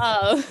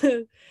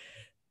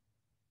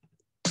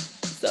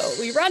 So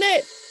we run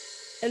it,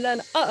 and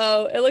then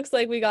it looks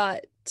like we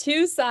got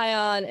 2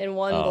 cyan and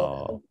 1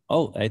 blue.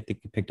 Oh, I think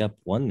we picked up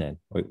 1 then.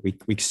 Are we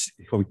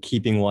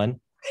keeping 1?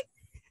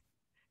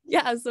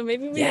 Yeah, so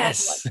maybe we have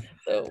one.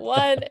 So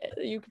one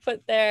you could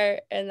put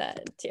there and then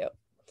two.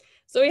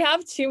 So we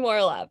have two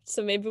more left.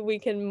 So maybe we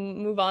can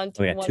move on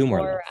to one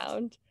more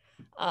round.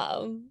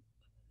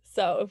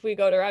 So if we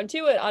go to round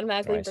two, it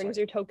automatically brings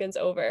your tokens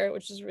over,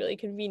 which is really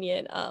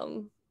convenient.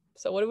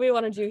 So what do we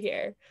want to do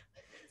here?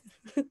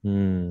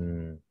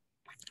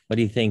 What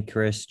do you think,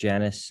 Chris,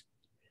 Janice?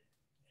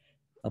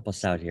 Help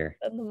us out here.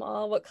 Send them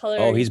all. What color?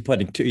 Oh, he's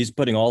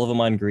putting all of them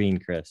on green,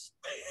 Chris.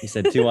 He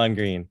said 2 on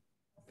green.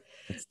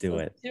 Let's do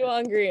it. 2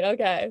 on green.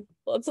 Okay.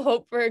 Let's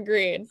hope for a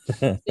green.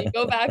 So you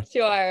go back to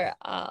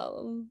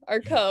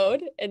our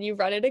code and you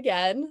run it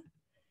again.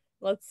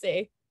 Let's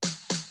see.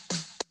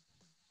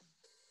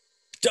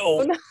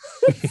 Oh no.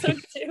 So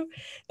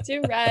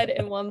two red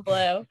and 1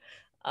 blue.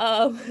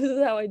 This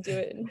is how I do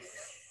it in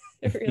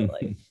real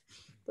life.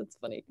 That's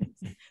funny.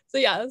 So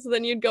yeah, so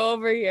then you'd go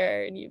over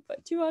here and you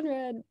put 2 on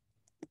red,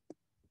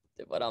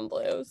 1 on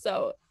blue.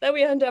 So then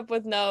we end up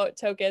with no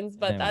tokens,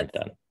 but that's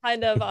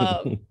kind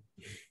of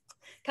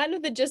kind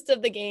of the gist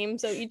of the game.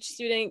 So each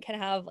student can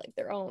have like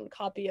their own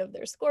copy of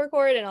their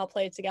scorecard and I'll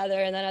play it together.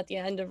 And then at the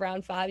end of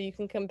round 5, you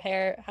can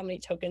compare how many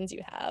tokens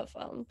you have.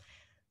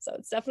 So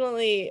it's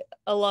definitely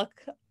a luck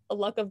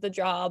of the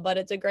draw, but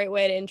it's a great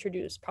way to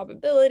introduce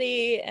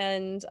probability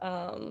and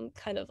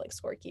kind of like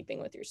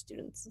scorekeeping with your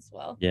students as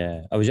well.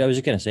 Yeah, I was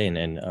just gonna say,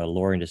 and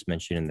Lauren just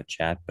mentioned in the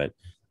chat, but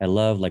I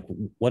love like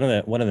one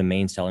of the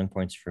main selling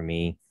points for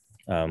me,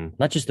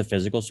 not just the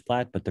physical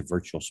splat, but the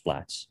virtual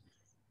splats,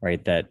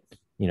 right? That,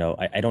 you know,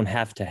 I don't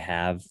have to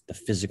have the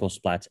physical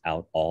splats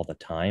out all the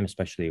time,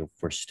 especially if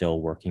we're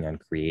still working on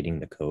creating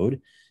the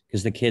code,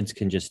 because the kids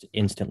can just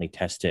instantly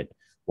test it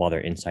while they're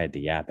inside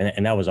the app.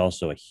 And that was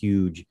also a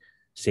huge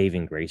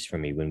saving grace for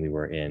me when we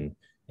were in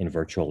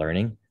virtual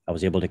learning. I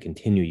was able to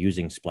continue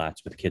using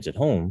splats with kids at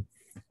home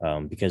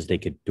because they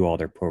could do all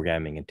their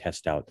programming and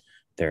test out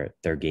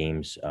their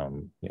games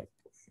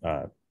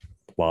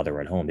while they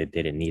were at home. They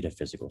didn't need a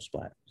physical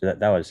splat. So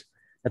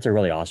that's a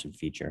really awesome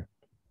feature.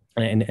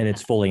 And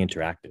it's fully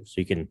interactive.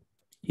 So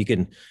you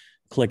can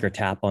click or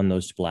tap on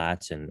those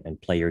splats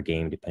and play your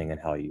game depending on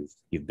how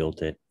you've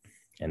built it.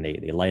 And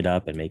they light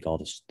up and make all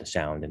the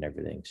sound and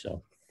everything.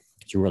 So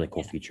it's a really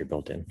cool feature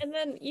built in. And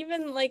then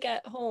even like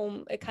at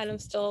home, it kind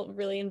of still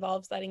really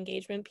involves that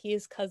engagement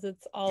piece because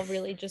it's all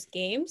really just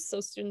games.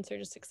 So students are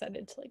just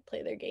excited to like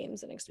play their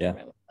games and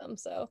experiment with them.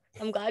 So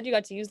I'm glad you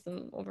got to use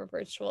them over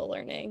virtual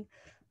learning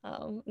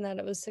and that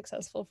it was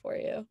successful for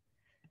you.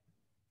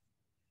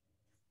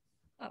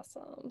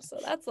 Awesome. So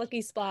that's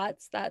Lucky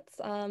Splats. That's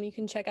you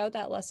can check out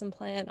that lesson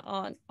plan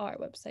on our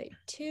website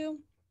too.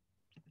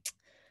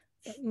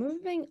 But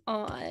moving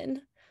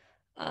on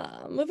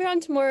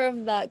to more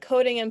of that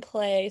coding and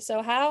play.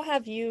 So how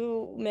have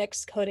you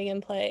mixed coding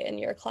and play in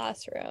your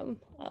classroom,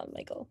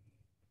 Michael?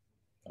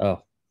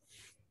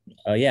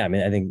 Yeah, I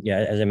mean, I think,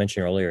 as I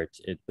mentioned earlier,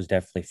 it was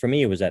definitely, for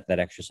me, it was that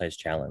exercise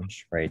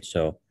challenge, right?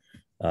 So,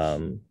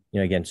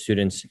 again,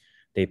 students,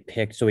 they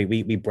picked, so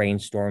we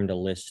brainstormed a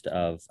list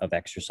of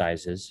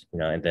exercises,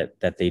 and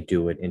that they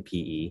do it in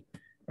PE,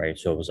 right?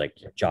 So it was like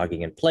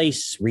jogging in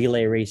place,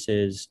 relay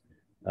races,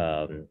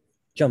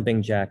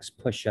 jumping jacks,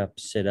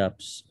 push-ups,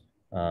 sit-ups.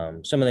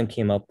 Some of them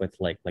came up with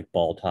like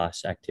ball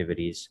toss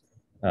activities.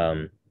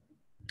 And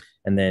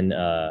then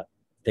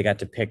they got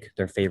to pick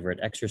their favorite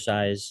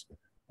exercise.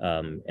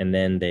 And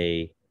then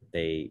they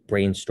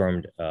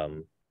brainstormed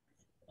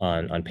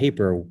on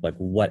paper, like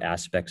what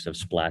aspects of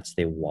splats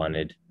they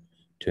wanted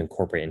to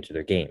incorporate into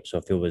their game. So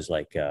if it was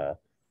like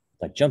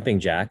jumping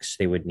jacks,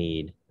 they would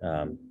need,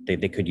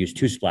 they could use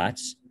 2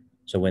 splats.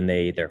 So when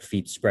their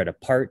feet spread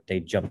apart,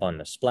 they jump on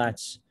the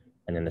splats,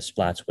 and then the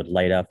splats would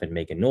light up and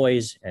make a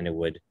noise, and it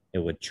would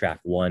track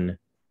 1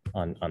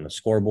 on the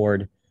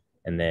scoreboard,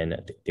 and then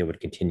they would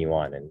continue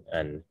on.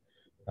 And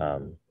I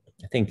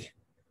think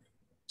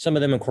some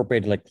of them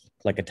incorporated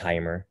like a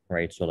timer,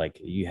 right? So like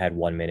you had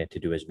 1 minute to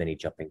do as many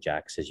jumping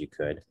jacks as you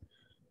could.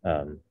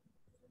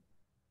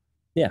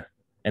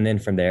 And then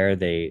from there,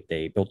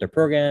 they built their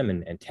program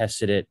and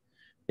tested it.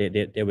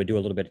 They would do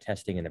a little bit of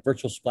testing in the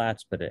virtual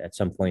splats, but at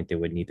some point they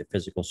would need the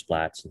physical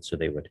splats. And so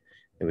they would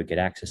get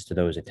access to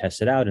those and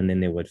test it out. And then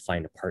they would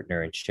find a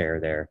partner and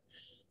share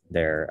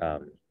their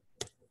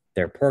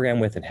program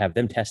with and have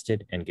them test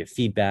it and give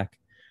feedback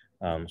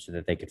so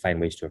that they could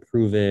find ways to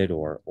improve it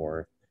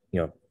or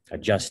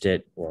adjust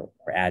it or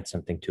add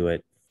something to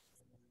it.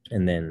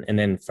 And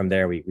then from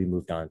there, we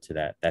moved on to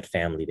that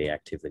family day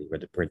activity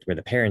where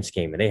the parents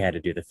came and they had to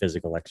do the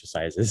physical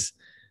exercises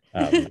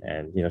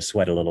and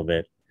sweat a little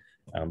bit.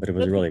 But it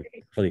was a really,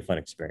 really fun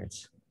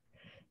experience.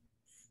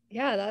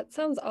 Yeah, that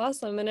sounds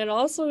awesome. And it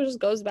also just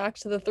goes back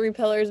to the 3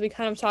 pillars we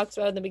kind of talked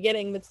about in the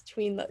beginning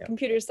between the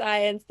computer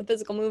science, the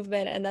physical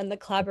movement, and then the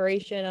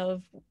collaboration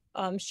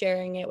of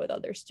sharing it with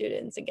other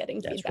students and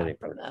getting feedback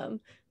from them.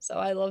 So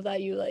I love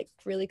that you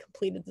really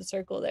completed the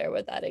circle there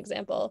with that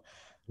example.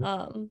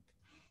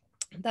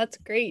 That's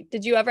great.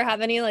 Did you ever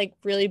have any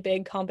really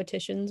big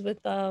competitions with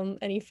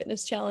any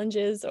fitness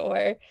challenges,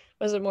 or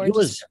was it more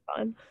just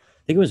fun?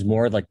 I think it was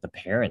more like the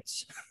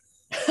parents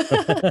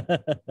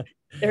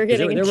They're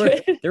getting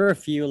there were a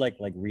few like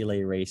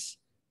relay race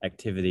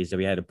activities that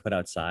we had to put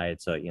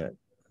outside. So,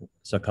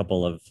 so a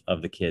couple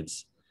of the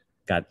kids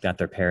got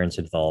their parents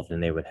involved,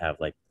 and they would have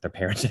like their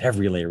parents would have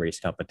relay race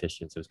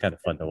competitions. It was kind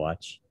of fun to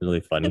watch.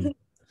 Really funny.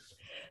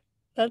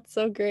 That's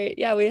so great.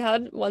 Yeah, we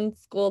had one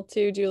school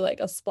to do like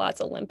a Splats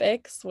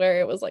Olympics where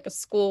it was like a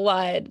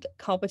school-wide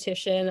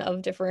competition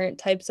of different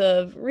types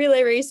of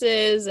relay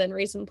races and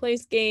race and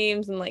place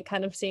games, and like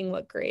kind of seeing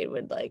what grade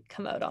would like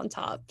come out on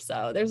top.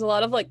 So there's a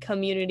lot of like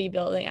community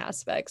building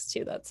aspects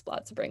too that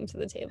Splats bring to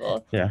the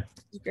table. Yeah.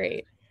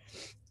 Great.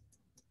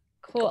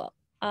 Cool.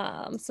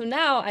 So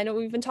now I know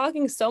we've been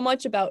talking so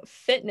much about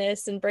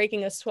fitness and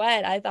breaking a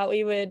sweat. I thought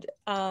we would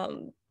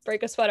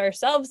break a sweat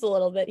ourselves a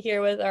little bit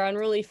here with our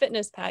Unruly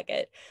Fitness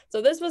packet.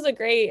 So this was a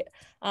great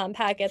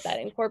packet that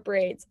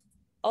incorporates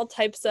all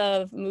types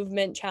of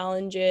movement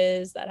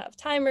challenges that have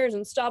timers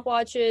and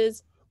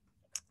stopwatches,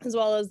 as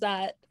well as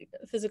that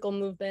physical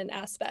movement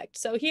aspect.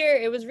 So here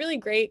it was really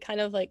great, kind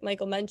of like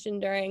Michael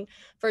mentioned, during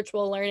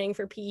virtual learning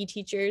for PE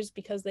teachers,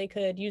 because they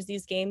could use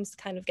these games to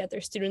kind of get their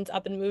students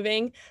up and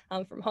moving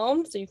from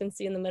home. So you can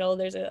see in the middle,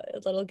 there's a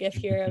little GIF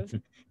here of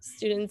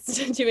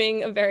students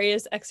doing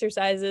various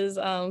exercises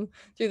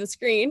through the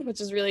screen,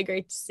 which is really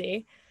great to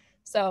see.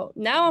 So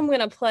now we're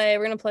gonna play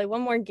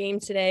one more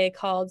game today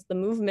called the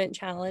Movement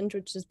Challenge,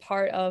 which is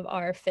part of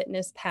our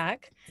fitness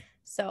pack.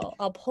 So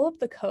I'll pull up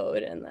the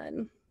code and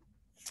then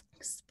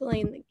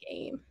explain the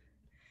game.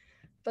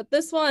 But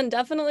this one,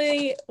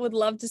 definitely would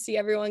love to see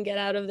everyone get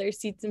out of their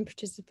seats and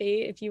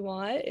participate. If you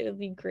want, it would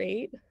be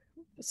great.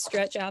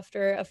 Stretch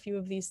after a few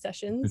of these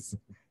sessions,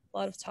 a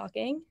lot of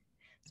talking.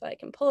 So I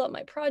can pull up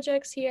my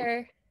projects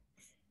here,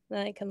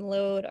 then I can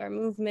load our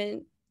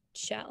movement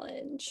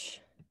challenge.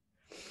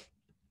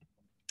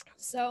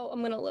 So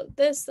I'm going to load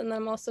this, and then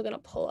I'm also going to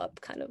pull up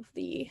kind of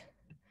the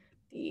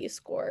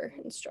score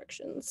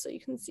instructions so you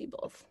can see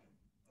both.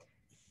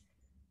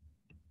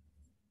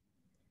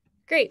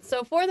 Great.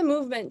 So for the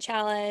movement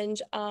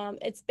challenge,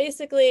 it's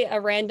basically a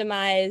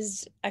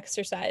randomized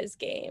exercise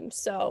game.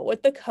 So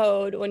with the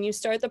code, when you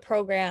start the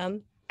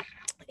program,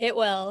 it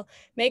will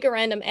make a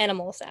random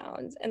animal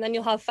sound, and then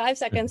you'll have 5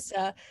 seconds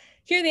to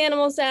hear the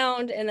animal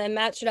sound and then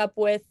match it up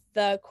with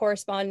the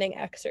corresponding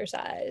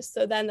exercise.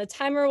 So then the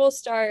timer will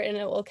start and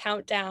it will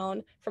count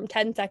down from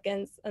 10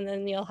 seconds, and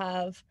then you'll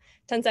have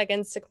 10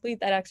 seconds to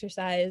complete that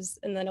exercise,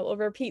 and then it will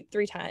repeat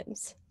 3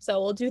 times. So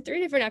we'll do 3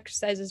 different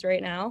exercises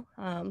right now.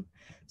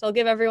 So I'll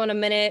give everyone a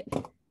minute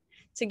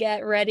to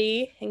get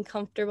ready and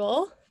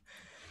comfortable.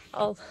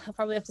 I'll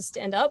probably have to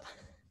stand up,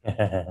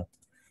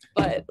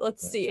 but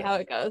let's see how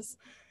it goes.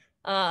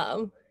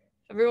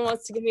 Everyone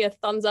wants to give me a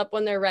thumbs up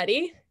when they're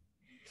ready.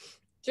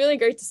 It's really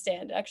great to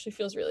stand. It actually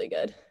feels really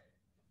good.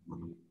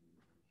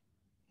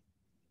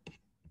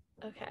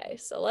 Okay,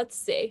 so let's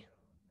see.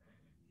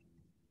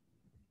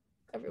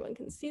 Everyone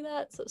can see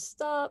that, so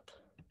stop.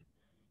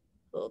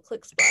 Little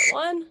click spot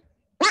 1.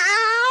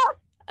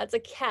 That's a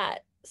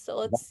cat. So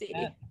let's see.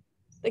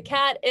 The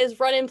cat is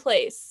run in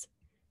place.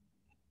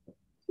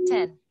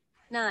 10,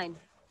 9,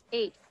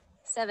 8,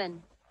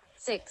 7,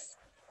 6,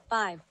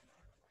 5,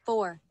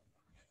 4,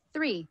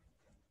 3,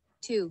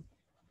 2,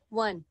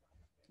 1.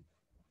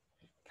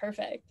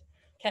 Perfect.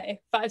 Okay,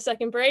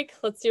 5-second break.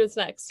 Let's see what's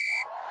next.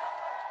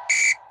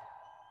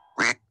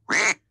 What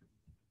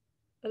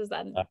is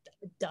that? A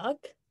duck?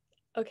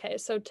 Okay,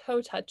 so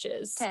toe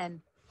touches.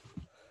 10,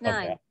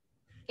 9,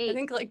 8. I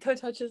think like toe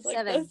touches like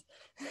 7,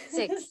 this.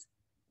 6,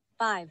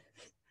 5,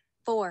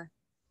 4,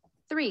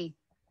 3,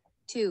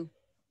 2,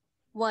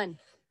 1.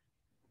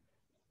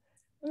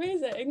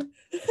 Amazing.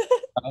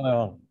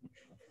 Oh.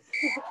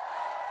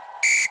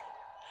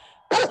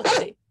 Let's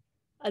see.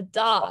 A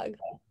dog.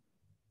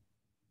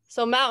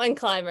 So mountain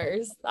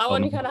climbers. That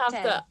one you kind of have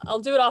 10, to, I'll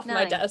do it off 9,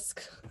 my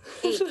desk.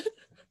 8,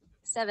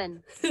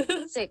 7,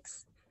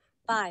 6,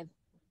 5,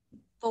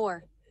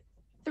 4,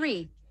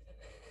 3,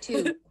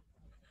 2,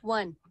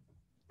 1.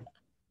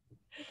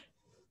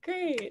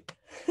 Great.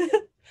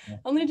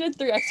 Only did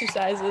 3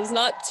 exercises,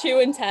 not too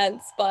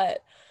intense,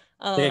 but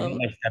They got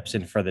my steps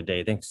in for the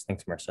day. Thanks,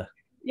 Marissa.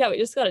 yeah, we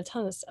just got a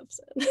ton of steps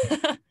in.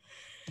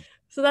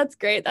 So that's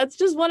great. That's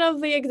just one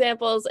of the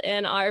examples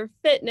in our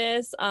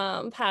fitness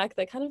pack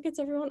that kind of gets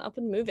everyone up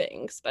and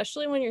moving,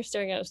 especially when you're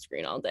staring at a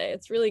screen all day.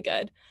 It's really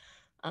good.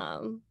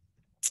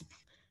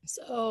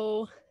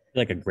 So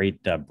Like a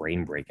great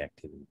brain break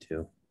activity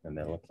too. In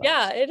the middle of class.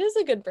 yeah, it is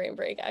a good brain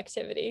break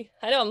activity.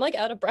 I know I'm like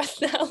out of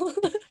breath now.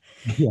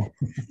 Yeah.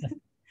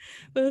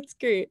 But that's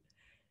great.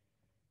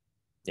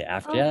 Yeah,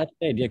 that's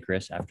the idea,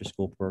 Chris. After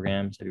school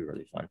programs, that'd be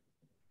really fun.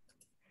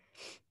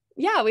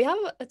 Yeah, we have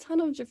a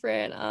ton of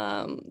different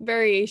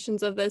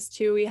variations of this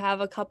too. We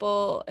have a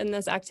couple in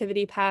this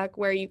activity pack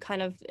where you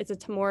kind of,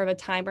 it's more of a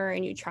timer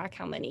and you track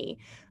how many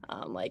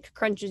like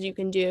crunches you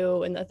can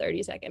do in the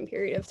 30-second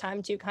period of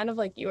time too, kind of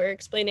like you were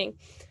explaining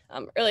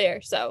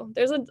earlier. So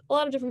there's a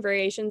lot of different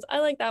variations. I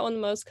like that one the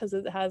most because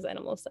it has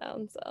animal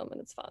sounds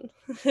and it's fun.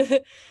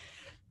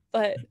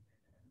 But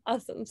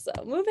awesome. So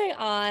moving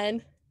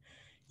on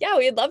Yeah,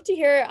 we'd love to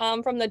hear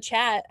from the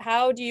chat.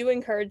 How do you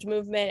encourage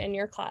movement in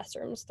your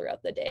classrooms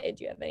throughout the day?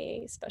 Do you have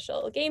any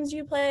special games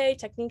you play,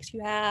 techniques you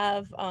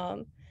have,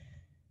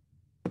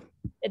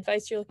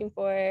 advice you're looking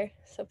for?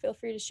 So feel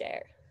free to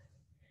share.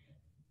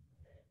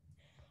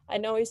 I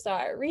know we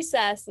saw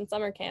recess and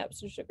summer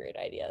camps, which are great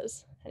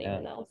ideas.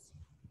 Anyone else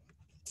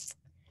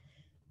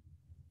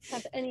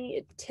have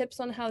any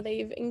tips on how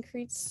they've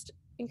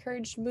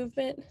encouraged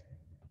movement?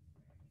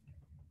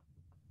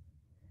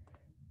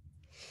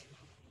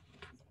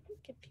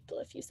 Give people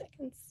a few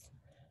seconds.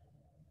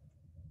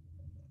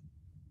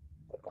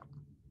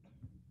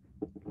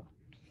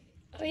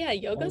 Oh yeah,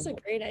 yoga's a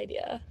great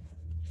idea.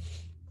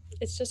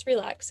 It's just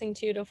relaxing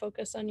too, to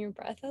focus on your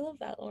breath. I love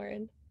that,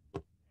 Lauren.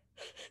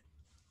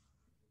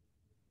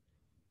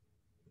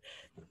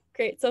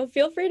 Great, so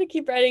feel free to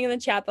keep writing in the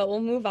chat, but we'll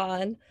move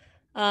on.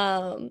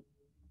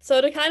 So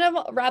to kind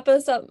of wrap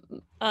us up,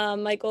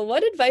 Michael,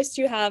 what advice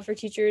do you have for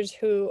teachers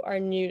who are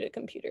new to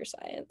computer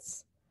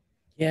science?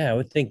 Yeah, I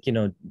would think,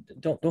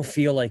 don't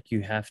feel like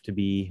you have to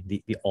be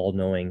the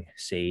all-knowing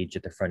sage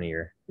at the front of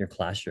your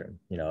classroom.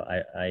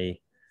 I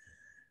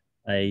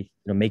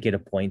make it a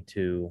point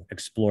to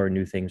explore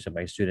new things with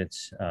my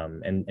students,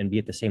 and be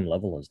at the same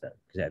level as them,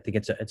 because I think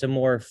it's a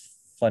more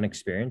fun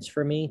experience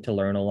for me to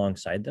learn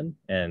alongside them,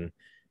 and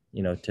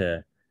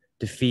to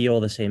feel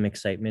the same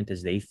excitement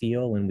as they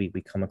feel when we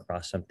come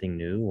across something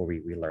new, or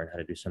we learn how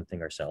to do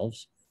something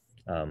ourselves.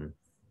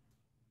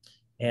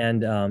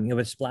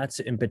 With Splats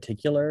in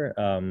particular,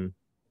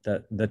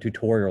 the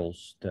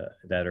tutorials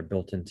that are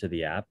built into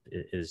the app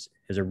is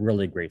a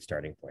really great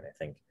starting point, I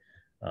think,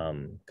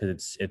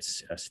 because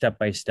it's a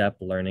step-by-step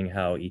learning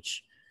how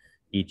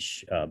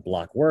each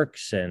block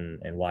works and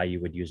why you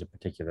would use a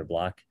particular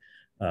block.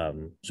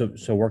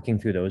 So working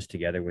through those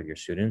together with your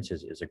students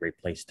is a great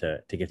place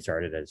to get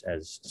started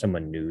as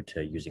someone new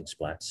to using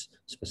Splats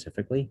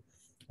specifically.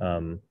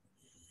 I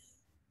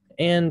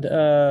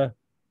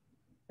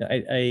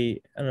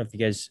don't know if you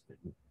guys,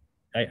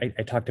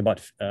 I talked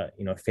about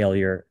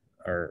failure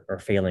or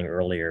failing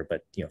earlier,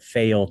 but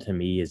fail to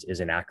me is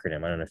an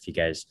acronym. I don't know if you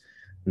guys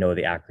know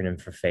the acronym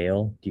for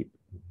fail. Do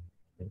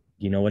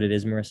you know what it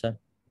is, Marissa?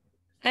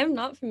 I'm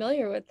not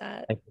familiar with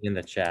that. In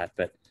the chat,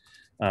 but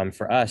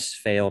for us,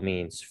 fail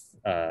means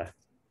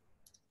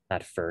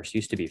not first.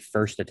 Used to be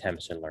first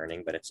attempts in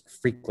learning, but it's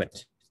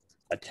frequent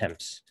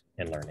attempts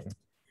in learning,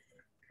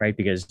 right?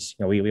 Because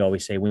we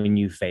always say when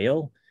you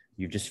fail,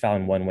 you just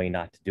found one way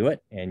not to do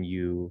it, and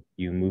you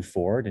move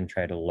forward and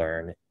try to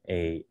learn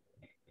a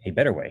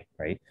better way,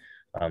 right?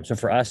 So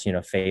for us,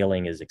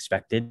 failing is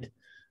expected.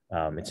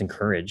 It's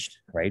encouraged,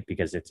 right?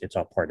 Because it's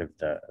all part of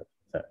the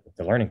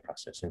learning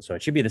process. And so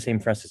it should be the same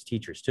for us as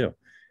teachers too,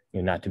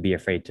 not to be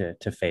afraid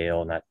to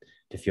fail, not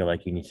to feel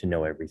like you need to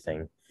know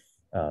everything.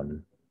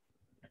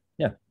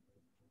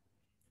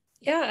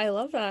 Yeah, I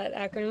love that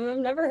acronym. I've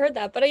never heard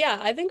that, but yeah,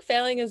 I think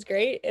failing is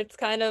great. It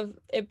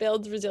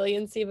builds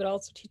resiliency, but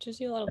also teaches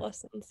you a lot of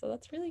lessons. So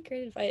that's really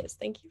great advice.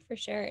 Thank you for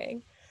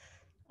sharing.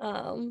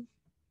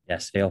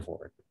 Yes, fail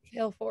forward.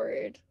 Fail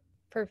forward.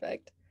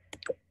 Perfect.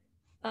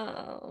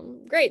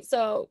 Great.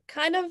 So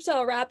kind of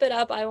to wrap it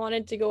up, I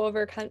wanted to go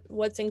over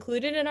what's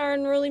included in our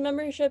Enrollee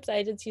memberships.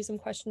 I did see some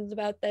questions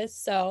about this.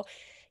 So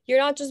you're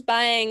not just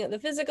buying the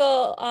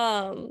physical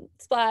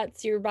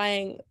Splats, you're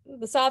buying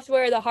the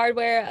software, the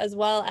hardware, as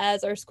well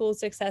as our school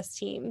success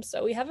team.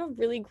 So we have a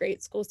really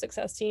great school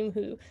success team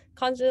who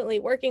constantly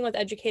working with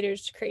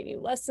educators to create new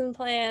lesson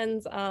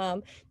plans,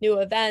 new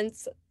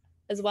events,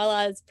 as well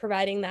as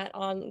providing that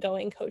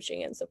ongoing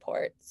coaching and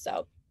support.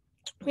 So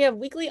we have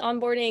weekly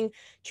onboarding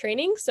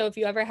training. So if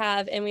you ever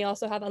have, and we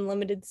also have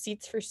unlimited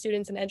seats for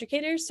students and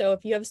educators. So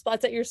if you have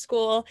Splats at your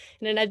school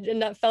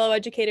and fellow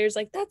educators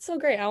like, that's so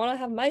great, I want to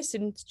have my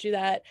students do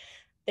that,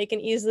 they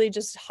can easily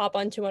just hop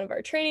onto one of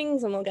our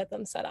trainings and we'll get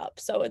them set up.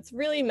 So it's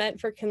really meant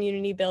for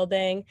community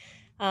building,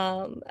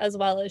 as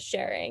well as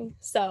sharing.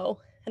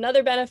 So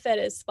another benefit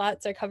is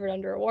Splats are covered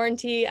under a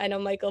warranty. I know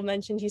Michael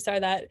mentioned he saw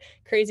that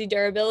crazy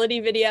durability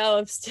video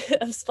of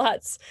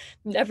Splats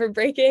never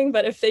breaking,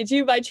 but if they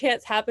do by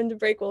chance happen to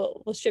break,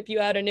 we'll ship you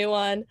out a new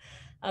one.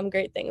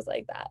 Great things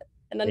like that.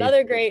 And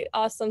another great,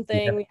 awesome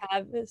thing we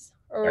have is,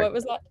 what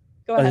was that?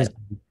 Go ahead.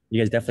 You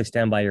guys definitely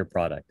stand by your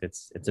product.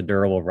 It's a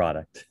durable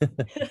product.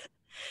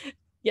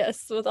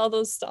 Yes, with all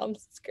those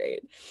stomps, it's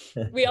great.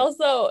 We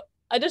also,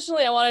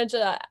 additionally, I wanted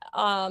to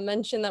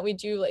mention that we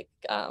do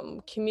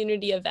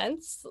community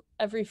events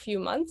every few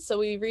months. So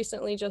we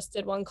recently just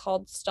did one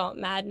called Stomp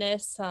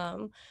Madness.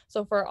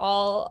 So for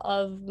all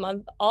of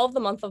the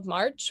month of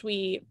March,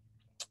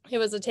 it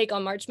was a take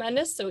on March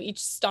Madness. So each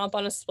stomp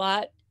on a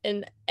Splat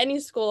in any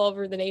school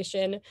over the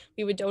nation,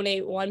 we would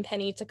donate 1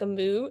 penny to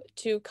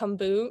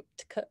Kaboom,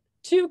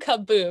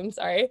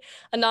 a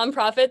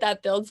nonprofit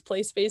that builds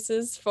play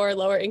spaces for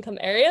lower income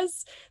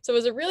areas. So it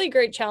was a really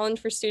great challenge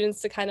for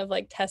students to kind of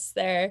test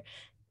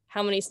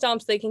how many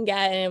stomps they can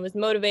get, and it was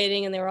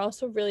motivating, and they were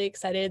also really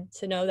excited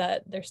to know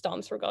that their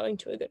stomps were going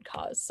to a good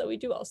cause. So we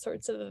do all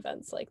sorts of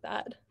events like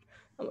that,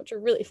 which are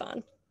really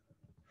fun.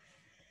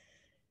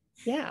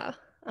 Yeah.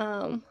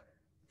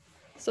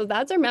 So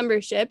that's our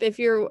membership. If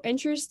you're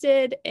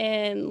interested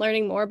in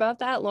learning more about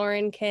that,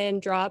 Lauren can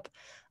drop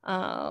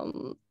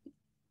the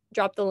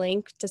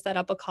link to set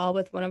up a call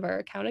with one of our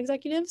account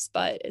executives,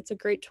 but it's a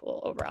great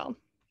tool overall.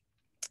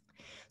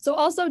 So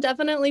also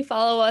definitely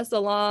follow us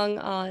along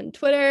on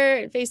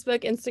Twitter,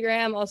 Facebook,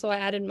 Instagram. Also, I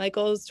added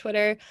Michael's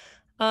Twitter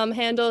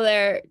handle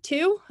there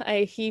too.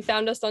 He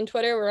found us on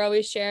Twitter. We're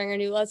always sharing our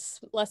new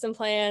lesson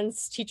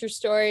plans, teacher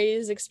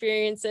stories,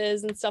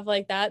 experiences, and stuff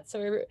like that. So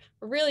we're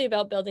really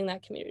about building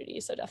that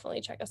community. So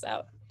definitely check us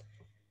out.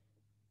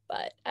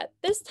 But at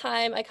this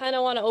time, I kind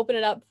of want to open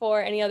it up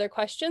for any other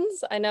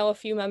questions. I know a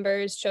few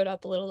members showed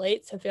up a little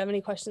late. So if you have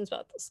any questions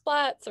about the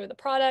splats or the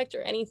product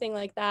or anything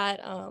like that,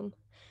 or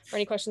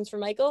any questions for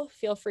Michael,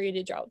 feel free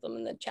to drop them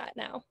in the chat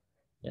now.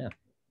 Yeah.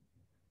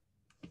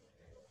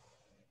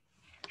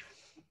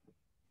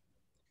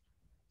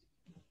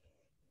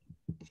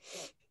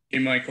 Hey,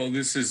 Michael,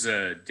 this is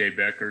Dave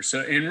Becker. So,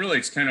 and really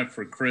it's kind of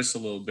for Chris a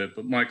little bit,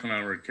 but Michael and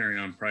I were carrying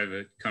on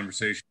private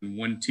conversation.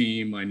 One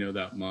team, I know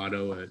that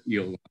motto at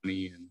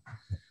Iolani and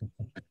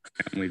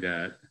family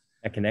that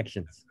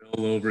connections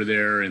all over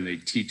there and they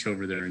teach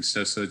over there and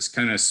stuff. So it's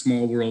kind of a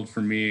small world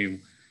for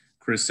me.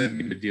 Chris sent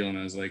me the deal and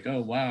I was like,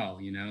 oh, wow,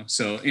 you know?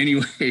 So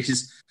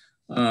anyways,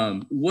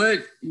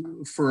 what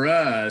for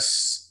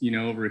us, you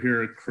know, over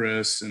here,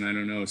 Chris, and I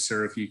don't know,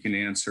 Sarah, if you can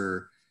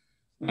answer,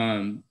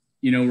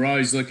 you know, we're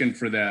always looking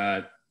for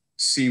that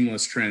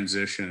seamless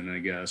transition, I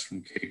guess,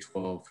 from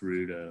K-12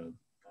 through to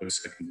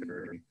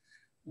post-secondary.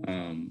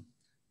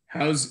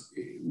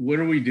 What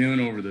are we doing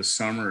over the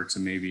summer to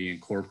maybe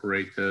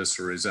incorporate this,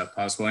 or is that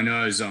possible? I know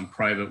I was on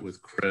private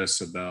with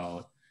Chris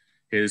about,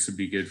 hey, this would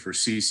be good for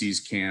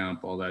CC's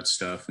camp, all that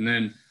stuff. And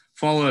then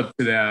follow up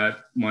to that,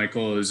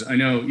 Michael, is I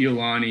know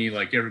Iolani,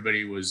 like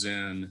everybody was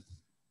in,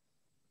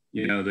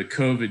 you know, the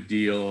COVID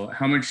deal.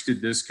 How much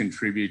did this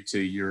contribute to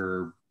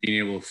your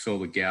being able to fill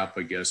the gap,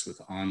 I guess, with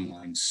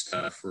online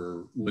stuff,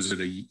 or was it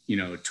a, you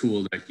know, a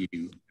tool that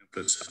you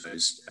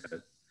emphasized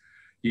at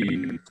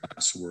in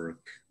classwork?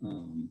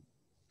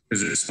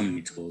 Because there's so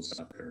many tools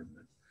out there.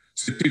 But,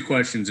 so 2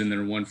 questions in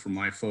there, one for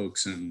my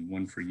folks and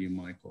one for you,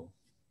 Michael.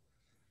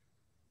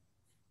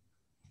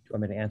 Do you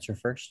want me to answer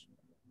first?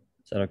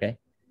 Is that okay?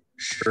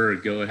 Sure,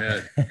 go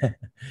ahead.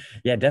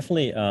 Yeah,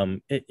 definitely.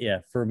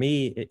 For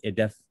me,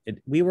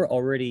 we were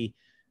already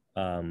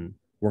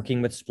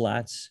working with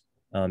splats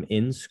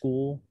in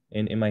school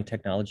in my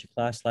technology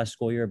class last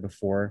school year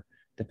before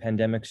the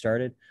pandemic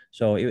started.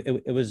 So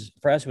it was,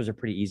 for us, it was a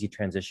pretty easy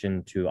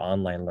transition to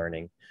online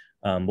learning.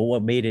 But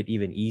what made it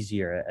even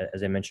easier,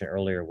 as I mentioned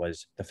earlier,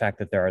 was the fact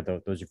that there are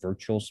those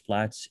virtual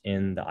splats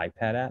in the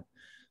iPad app.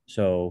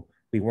 So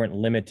we weren't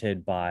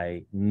limited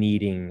by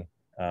needing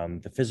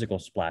the physical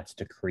splats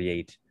to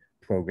create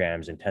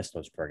programs and test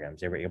those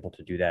programs. They were able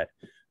to do that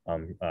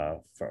from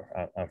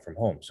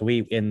home. So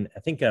I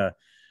think the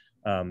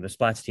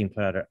splats team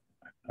put out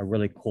a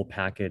really cool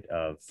packet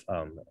of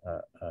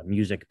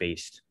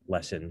music-based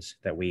lessons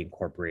that we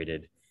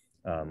incorporated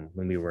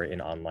when we were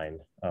in online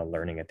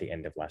learning at the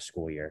end of last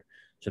school year.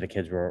 So the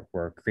kids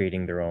were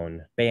creating their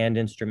own band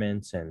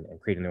instruments and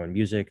creating their own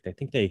music. I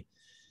think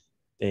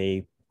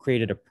they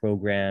created a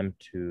program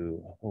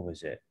to, what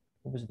was it?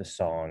 What was the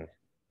song?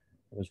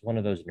 It was one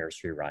of those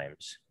nursery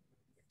rhymes.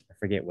 I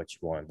forget which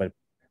one, but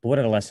one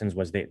of the lessons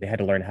was they had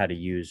to learn how to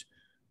use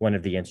one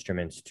of the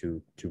instruments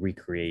to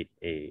recreate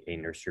a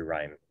nursery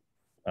rhyme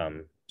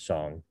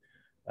song.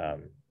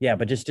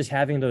 But just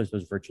having those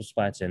virtual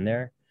splats in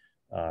there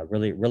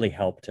really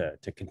helped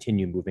to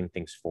continue moving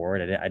things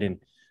forward.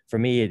 For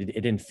me, it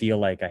didn't feel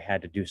like I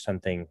had to do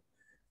something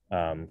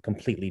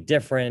completely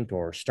different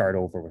or start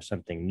over with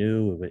something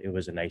new. It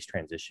was a nice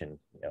transition,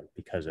 you know,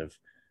 because of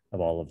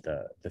all of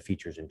the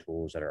features and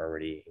tools that are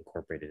already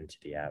incorporated into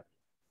the app.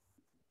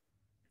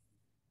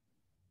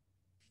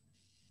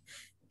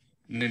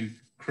 And then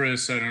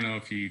Chris, I don't know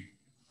if you,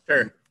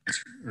 sure,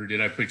 or did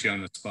I put you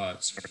on the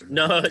spot? Sorry.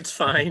 No, it's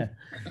fine.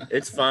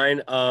 It's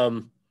fine.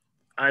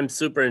 I'm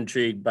super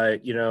intrigued by,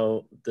 you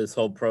know, this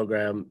whole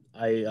program.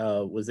 I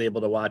was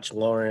able to watch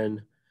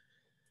Lauren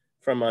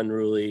from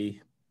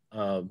Unruly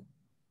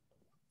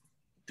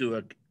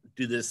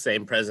do this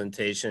same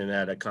presentation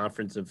at a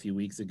conference a few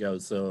weeks ago.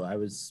 So I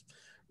was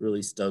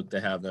really stoked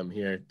to have them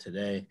here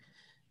today.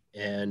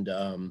 And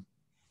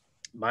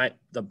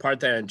the part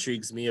that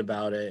intrigues me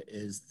about it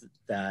is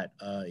that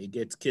it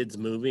gets kids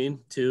moving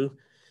too.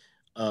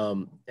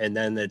 And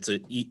then it's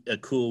a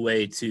cool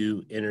way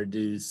to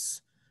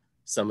introduce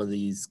some of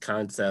these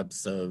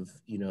concepts of,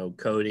 you know,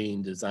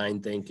 coding, design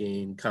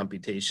thinking,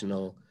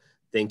 computational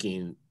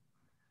thinking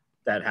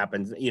that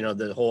happens, you know,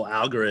 the whole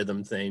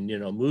algorithm thing, you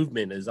know,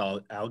 movement is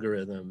all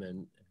algorithm.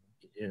 And,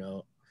 you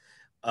know,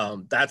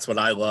 that's what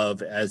I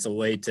love as a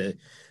way to,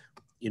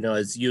 you know,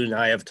 as you and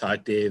I have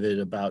talked, David,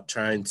 about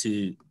trying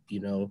to, you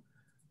know,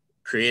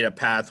 create a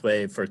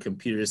pathway for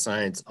computer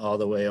science all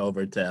the way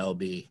over to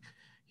LB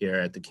here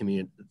at the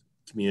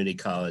community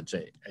college.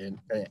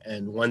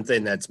 And one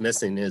thing that's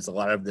missing is a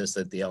lot of this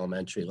at the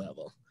elementary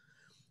level.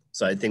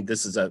 So I think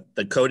this is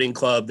the coding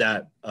club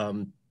that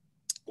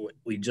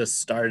we just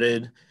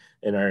started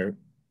in our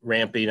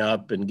ramping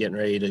up and getting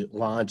ready to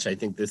launch, I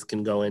think this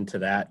can go into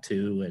that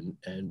too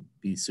and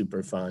be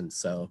super fun.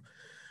 So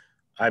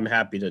I'm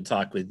happy to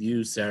talk with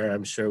you, Sarah.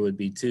 I'm sure would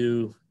be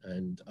too.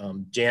 And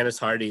Janice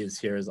Hardy is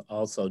here as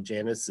also.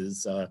 Janice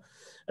is a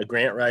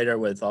grant writer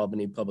with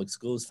Albany Public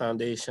Schools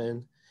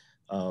Foundation.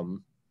 I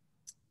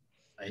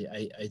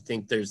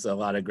think there's a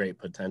lot of great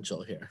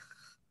potential here.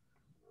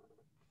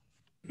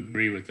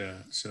 Agree with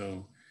that.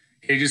 So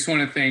I just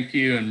want to thank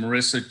you, and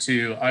Marissa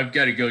too. I've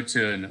got to go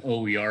to an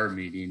OER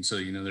meeting, so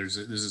this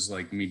is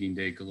like meeting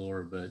day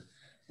galore. But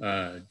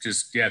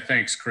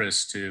thanks,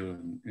 Chris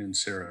too, and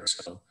Sarah.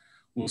 So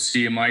we'll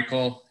see you,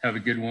 Michael. Have a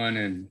good one,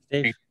 and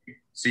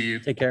see you.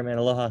 Take care, man.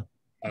 Aloha.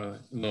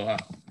 Aloha.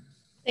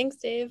 Thanks,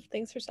 Dave.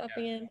 Thanks for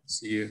stopping in.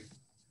 See you.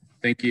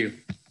 Thank you.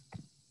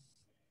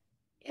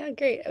 Yeah,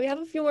 great. We have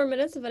a few more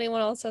minutes if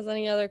anyone else has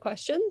any other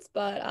questions,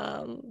 but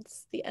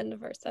it's the end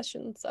of our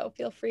session, so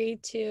feel free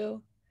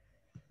to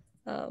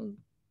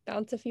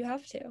bounce if you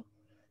have to.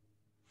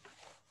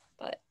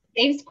 But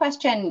Dave's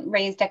question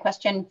raised a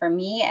question for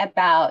me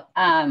about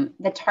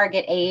the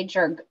target age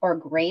or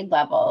grade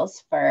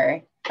levels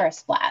for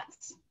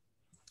splats.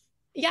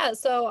 Yeah,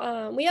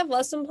 so we have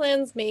lesson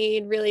plans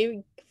made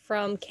really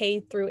from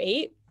K through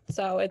 8,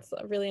 so it's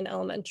really an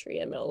elementary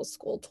and middle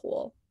school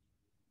tool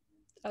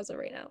as of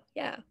right now.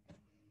 Yeah.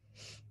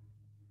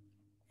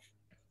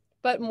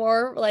 But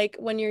more like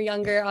when you're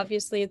younger,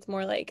 obviously it's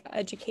more like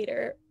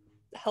educator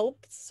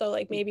help. So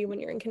like maybe when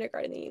you're in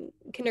kindergarten,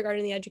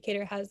 the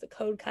educator has the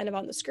code kind of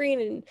on the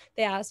screen and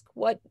they ask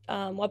what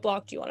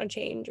block do you want to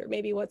change, or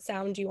maybe what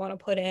sound do you want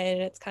to put in.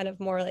 And it's kind of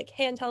more like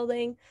hand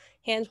holding.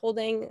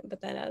 But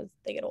then as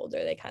they get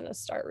older, they kind of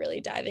start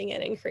really diving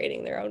in and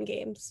creating their own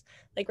games.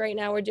 Like right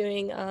now we're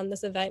doing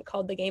this event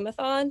called the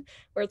Game-a-thon,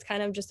 where it's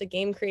kind of just a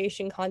game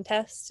creation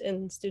contest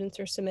and students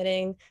are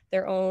submitting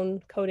their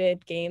own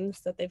coded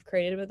games that they've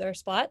created with their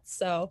splats.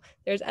 So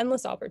there's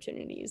endless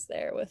opportunities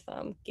there with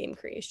game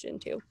creation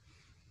too.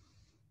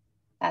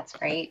 That's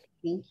great.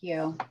 Thank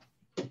you.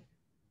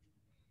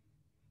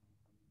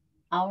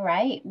 All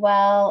right.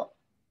 Well,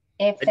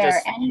 if there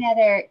are any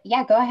other,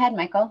 go ahead,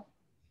 Michael.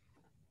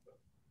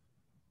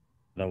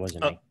 That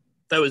wasn't me.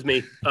 That was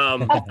me.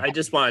 I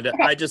just wanted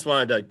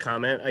to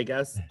comment, I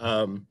guess,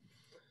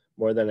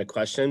 more than a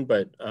question,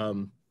 but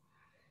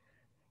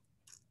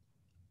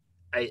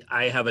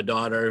I have a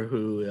daughter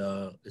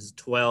who is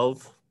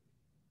 12,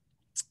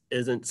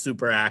 isn't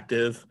super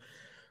active,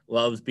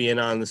 loves being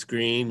on the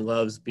screen,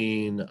 loves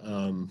being,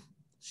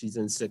 she's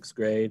in 6th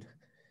grade,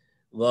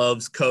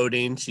 loves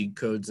coding. She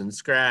codes in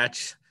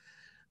Scratch.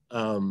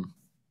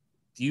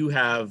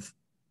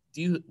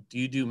 Do you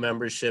do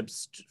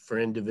memberships for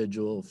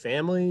individual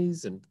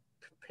families and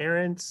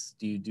parents?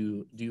 Do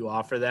you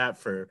offer that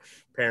for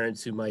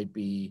parents who might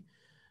be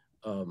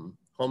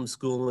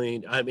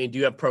homeschooling? I mean, do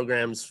you have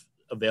programs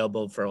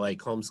available for like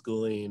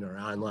homeschooling or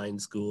online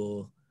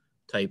school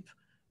type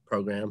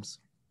programs?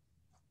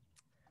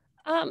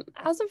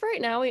 As of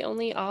right now, we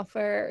only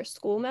offer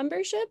school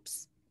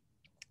memberships.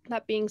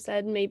 That being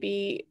said,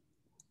 maybe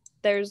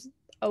there's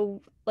a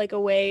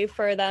way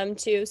for them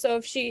to, so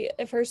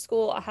if her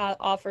school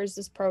offers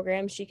this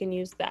program, she can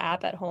use the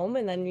app at home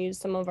and then use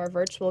some of our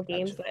virtual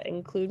games that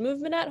include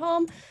movement at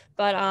home.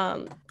 But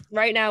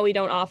right now we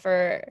don't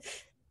offer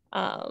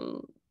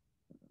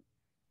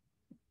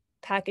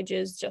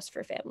packages just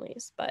for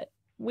families, but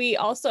we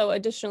also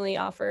additionally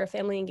offer a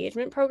family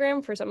engagement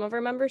program for some of our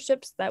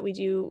memberships that we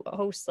do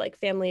host like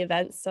family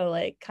events. So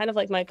like kind of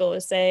like Michael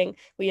was saying,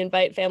 we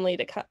invite family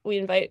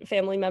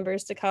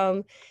members to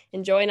come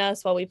and join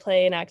us while we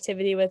play an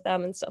activity with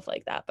them and stuff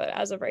like that. But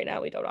as of right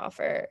now, we don't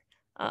offer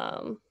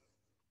home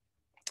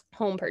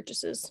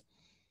purchases.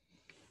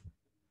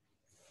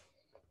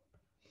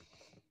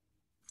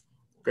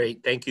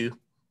 Great, thank you.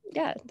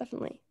 Yeah,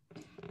 definitely.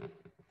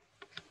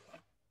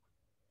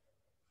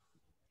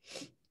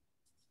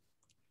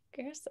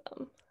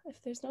 Awesome. If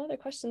there's no other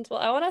questions, well,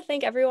 I want to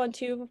thank everyone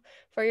too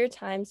for your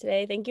time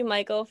today. Thank you,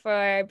 Michael,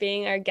 for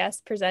being our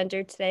guest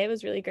presenter today. It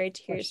was really great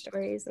to hear your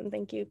stories, and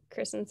thank you,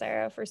 Chris and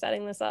Sarah, for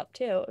setting this up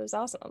too. It was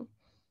awesome.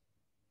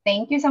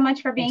 Thank you so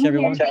much for being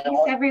here.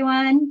 Thanks,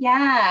 everyone.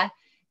 Yeah.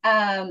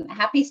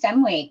 Happy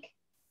STEM Week.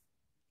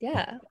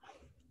 Yeah.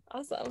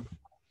 Awesome.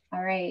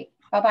 All right.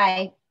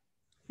 Bye-bye.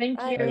 Thank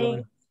you.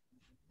 Everyone.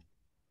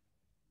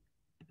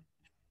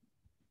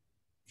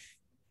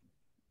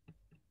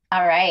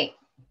 All right.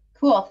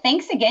 Cool.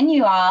 Thanks again,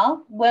 you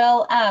all.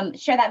 We'll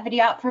share that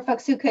video out for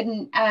folks who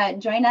couldn't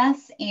join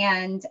us.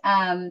 And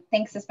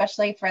thanks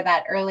especially for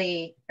that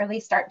early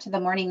start to the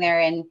morning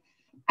there in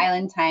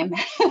Island time.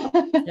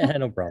 Yeah,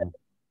 no problem.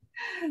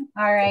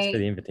 All right. Thanks for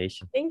the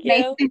invitation. Thank you.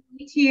 Nice to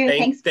meet you.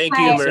 Thank you,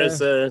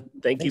 Marissa.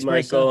 Thanks, you,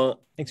 Michael. Marissa.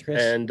 Thanks,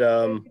 Chris. And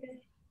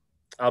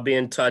I'll be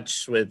in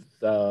touch with,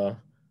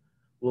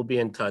 we'll be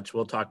in touch.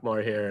 We'll talk more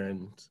here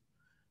and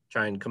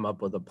try and come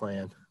up with a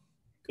plan. Cool.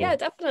 Yeah,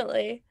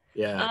 definitely.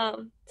 Yeah.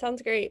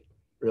 Sounds great.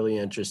 Really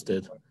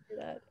interested.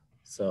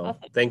 So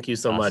awesome. Thank you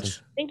so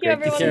much. Thank you,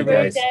 everyone. Have a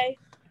great day.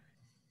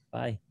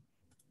 Bye.